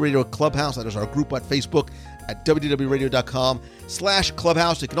WDW Radio Clubhouse. That is our group on Facebook at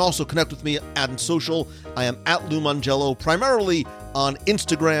WDWRadio.com/Clubhouse. You can also connect with me on social. I am at Lou Mongello, primarily on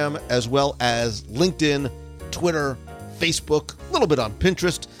Instagram, as well as LinkedIn, Twitter, Facebook, a little bit on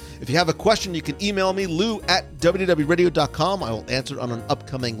Pinterest. If you have a question, you can email me, lou@WDWRadio.com. I will answer on an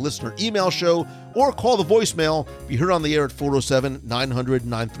upcoming listener email show, or call the voicemail. Be heard on the air at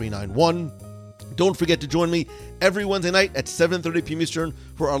 407-900-9391. Don't forget to join me every Wednesday night at 7:30 p.m. Eastern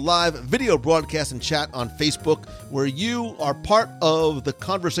for our live video broadcast and chat on Facebook, where you are part of the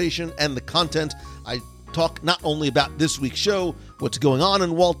conversation and the content. I talk not only about this week's show, what's going on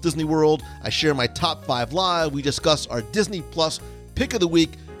in Walt Disney World, I share my top 5 live, we discuss our Disney Plus pick of the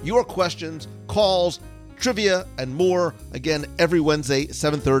week, your questions, calls, trivia, and more. Again, every Wednesday,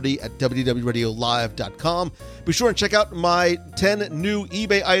 7:30 at WDWRadioLive.com. Be sure and check out my 10 new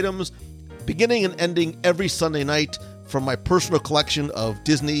eBay items, beginning and ending every Sunday night, from my personal collection of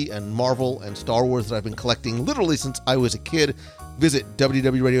Disney and Marvel and Star Wars that I've been collecting literally since I was a kid. Visit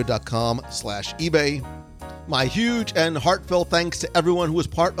WDWRadio.com/eBay. My huge and heartfelt thanks to everyone who was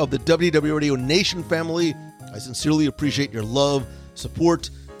part of the WDW Radio Nation family. I sincerely appreciate your love, support,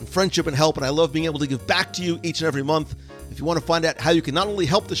 and friendship and help, and I love being able to give back to you each and every month. If you want to find out how you can not only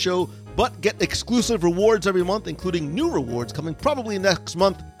help the show, but get exclusive rewards every month, including new rewards coming probably next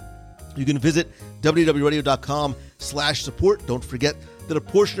month, you can visit WDWRadio.com/support. Don't forget that a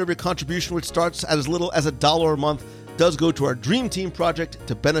portion of your contribution, which starts at as little as $1 a month, does go to our Dream Team project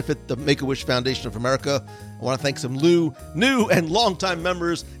to benefit the Make-A-Wish Foundation of America. I want to thank some new and longtime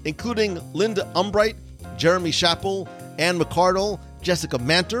members, including Linda Umbright, Jeremy Chappell, Ann McCardle, Jessica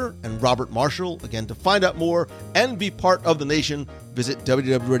Manter, and Robert Marshall. Again, to find out more and be part of the nation, visit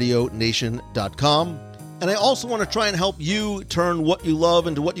www.radionation.com. And I also want to try and help you turn what you love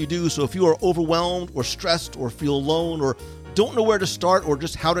into what you do. So if you are overwhelmed or stressed or feel alone or don't know where to start or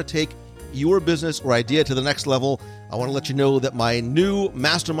just how to take your business or idea to the next level, I want to let you know that my new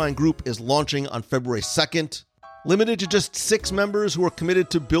mastermind group is launching on February 2nd. Limited to just 6 members who are committed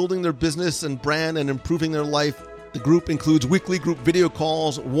to building their business and brand and improving their life. The group includes weekly group video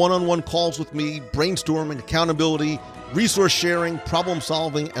calls, one-on-one calls with me, brainstorming, accountability, resource sharing, problem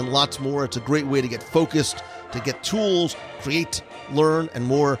solving, and lots more. It's a great way to get focused, to get tools, create, learn, and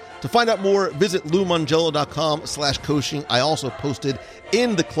more. To find out more, visit LouMangello.com/coaching. I also posted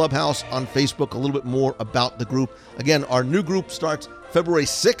in the Clubhouse on Facebook a little bit more about the group. Again, our new group starts February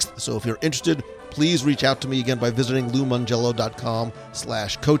 6th, so if you're interested, please reach out to me again by visiting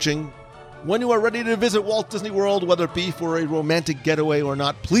LouMangello.com/coaching. When you are ready to visit Walt Disney World, whether it be for a romantic getaway or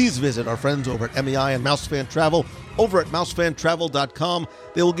not, please visit our friends over at MEI and Mousefan Travel over at mousefantravel.com.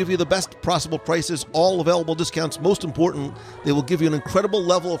 They will give you the best possible prices, all available discounts. Most important, they will give you an incredible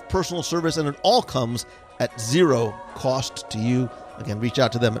level of personal service, and it all comes at zero cost to you. Again, reach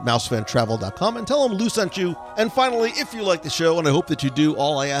out to them at mousefantravel.com and tell them Lou sent you. And finally, if you like the show, and I hope that you do,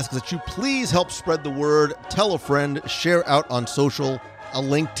 all I ask is that you please help spread the word, tell a friend, share out on social. A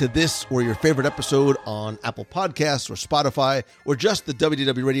link to this or your favorite episode on Apple Podcasts or Spotify or just the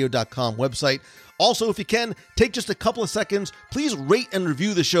WDWRadio.com website. Also, if you can, take just a couple of seconds. Please rate and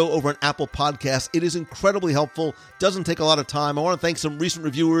review the show over on Apple Podcasts. It is incredibly helpful. Doesn't take a lot of time. I want to thank some recent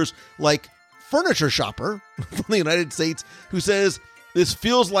reviewers like Furniture Shopper from the United States, who says, "This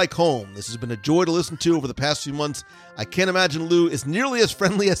feels like home. This has been a joy to listen to over the past few months. I can't imagine Lou is nearly as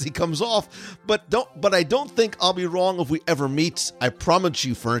friendly as he comes off, but I don't think I'll be wrong if we ever meet. I promise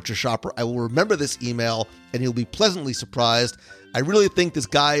you, Furniture Shopper, I will remember this email and you'll be pleasantly surprised. I really think this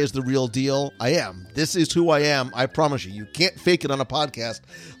guy is the real deal. I am. This is who I am. I promise you. You can't fake it on a podcast.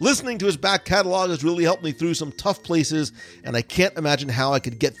 Listening to his back catalog has really helped me through some tough places, and I can't imagine how I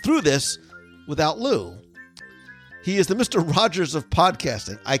could get through this without Lou. He is the Mr. Rogers of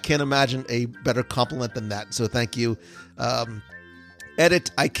podcasting. I can't imagine a better compliment than that. So thank you. Edit,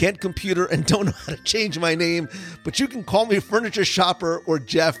 I can't computer and don't know how to change my name, but you can call me Furniture Shopper or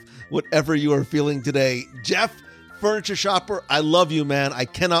Jeff, whatever you are feeling today. Jeff, Furniture Shopper, I love you, man. I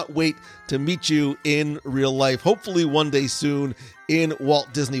cannot wait to meet you in real life. Hopefully one day soon in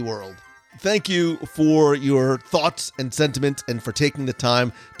Walt Disney World. Thank you for your thoughts and sentiments and for taking the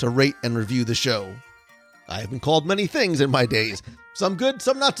time to rate and review the show. I have been called many things in my days. Some good,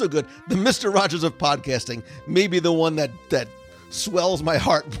 some not so good. The Mr. Rogers of podcasting may be the one that swells my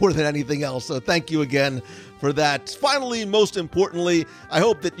heart more than anything else. So thank you again for that. Finally, most importantly, I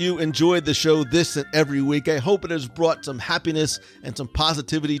hope that you enjoyed the show this and every week. I hope it has brought some happiness and some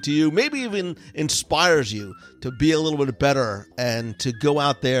positivity to you, maybe even inspires you to be a little bit better and to go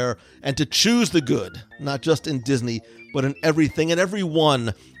out there and to choose the good, not just in Disney, but in everything and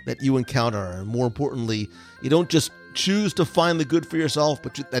everyone that you encounter. And more importantly, you don't just choose to find the good for yourself,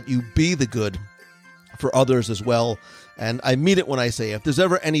 but that you be the good for others as well. And I mean it when I say, if there's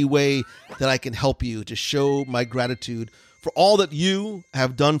ever any way that I can help you to show my gratitude for all that you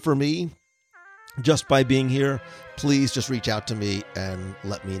have done for me just by being here, please just reach out to me and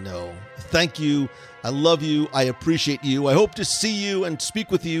let me know. Thank you. I love you. I appreciate you. I hope to see you and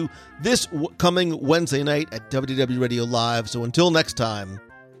speak with you this coming Wednesday night at WDW Radio Live. So until next time,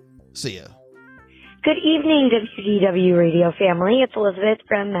 see ya. Good evening, WDW Radio family. It's Elizabeth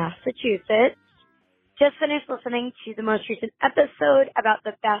from Massachusetts. Just finished listening to the most recent episode about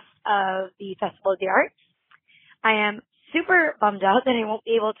the best of the Festival of the Arts. I am super bummed out that I won't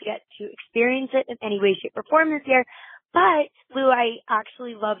be able to get to experience it in any way, shape, or form this year. But, Lou, I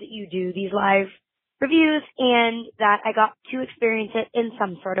actually love that you do these live reviews and that I got to experience it in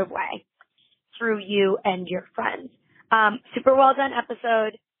some sort of way through you and your friends. Super well done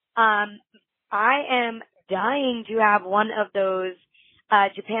episode. I am dying to have one of those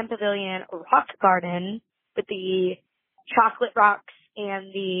Japan Pavilion rock garden with the chocolate rocks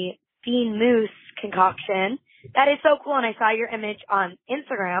and the bean mousse concoction. That is so cool. And I saw your image on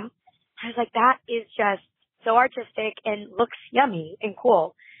Instagram. I was like, that is just so artistic and looks yummy and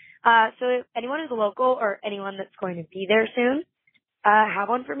cool. So if anyone who's local or anyone that's going to be there soon, have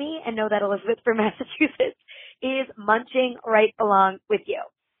one for me and know that Elizabeth from Massachusetts is munching right along with you.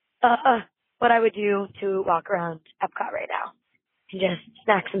 What I would do to walk around Epcot right now and just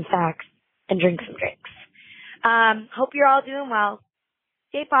snack some snacks and drink some drinks. Hope you're all doing well.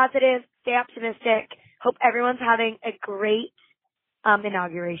 Stay positive, stay optimistic. Hope everyone's having a great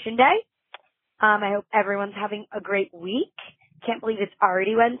inauguration day. I hope everyone's having a great week. Can't believe it's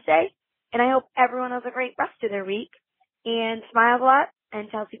already Wednesday. And I hope everyone has a great rest of their week and smiles a lot and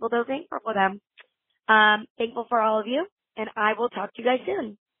tells people they're thankful for them. Thankful for all of you, and I will talk to you guys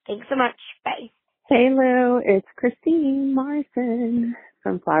soon. Thanks so much. Bye. Hey, Lou. It's Christine Morrison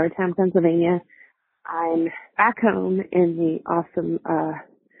from Flourtown, Pennsylvania. I'm back home in the awesome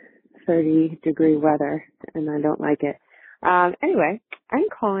 30-degree weather, and I don't like it. Anyway, I'm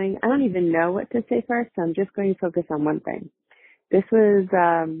calling. I don't even know what to say first, so I'm just going to focus on one thing. This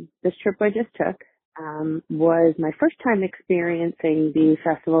trip I just took was my first time experiencing the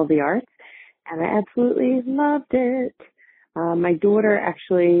Festival of the Arts, and I absolutely loved it. My daughter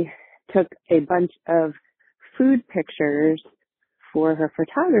actually took a bunch of food pictures for her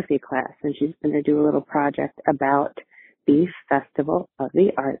photography class, and she's going to do a little project about the Festival of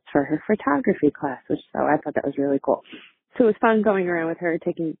the Arts for her photography class, so I thought that was really cool. So it was fun going around with her,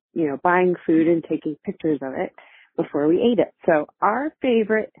 taking, buying food and taking pictures of it before we ate it. So our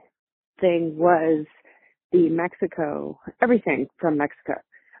favorite thing was the Mexico, everything from Mexico.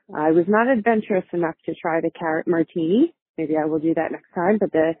 I was not adventurous enough to try the carrot martini. Maybe I will do that next time,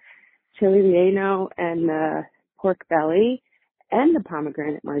 but the chili relleno and the pork belly and the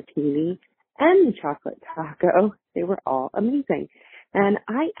pomegranate martini and the chocolate taco, they were all amazing. And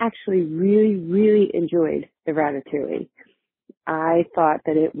I actually really, really enjoyed the ratatouille. I thought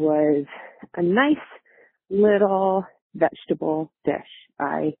that it was a nice little vegetable dish.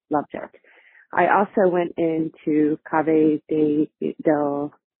 I loved it. I also went into Cave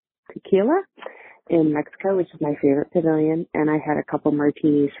del Tequila in Mexico, which is my favorite pavilion, and I had a couple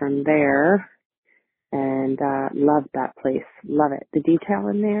martinis from there and loved that place. Love it. The detail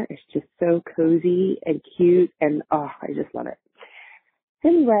in there is just so cozy and cute, and I just love it.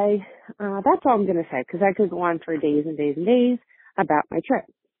 Anyway, that's all I'm going to say, because I could go on for days and days and days about my trip.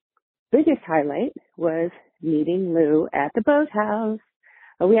 Biggest highlight was meeting Lou at the boathouse.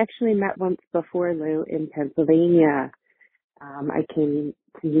 We actually met once before, Lou, in Pennsylvania. I came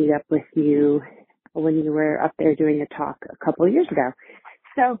to meet up with you when you were up there doing a talk a couple of years ago.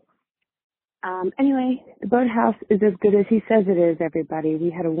 So, anyway, the boathouse is as good as he says it is, everybody.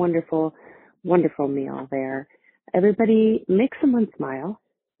 We had a wonderful, wonderful meal there. Everybody, make someone smile.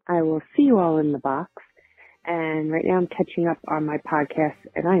 I will see you all in the box. And right now I'm catching up on my podcast,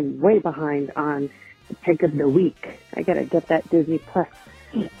 and I'm way behind on the pick of the week. I got to get that Disney Plus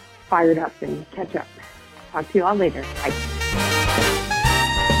fired up and catch up. Talk to you all later. Bye.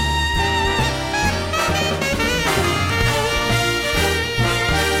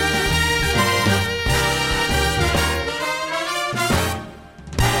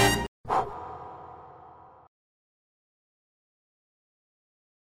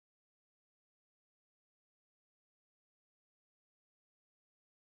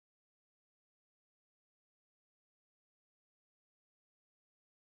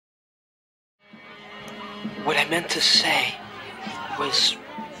 What I meant to say was...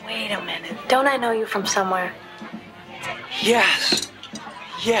 Wait a minute. Don't I know you from somewhere? Yes.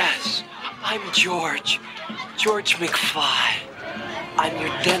 I'm George. George McFly. I'm your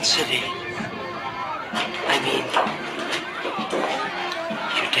density. I mean,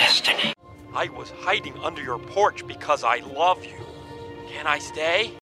 your destiny. I was hiding under your porch because I love you. Can I stay?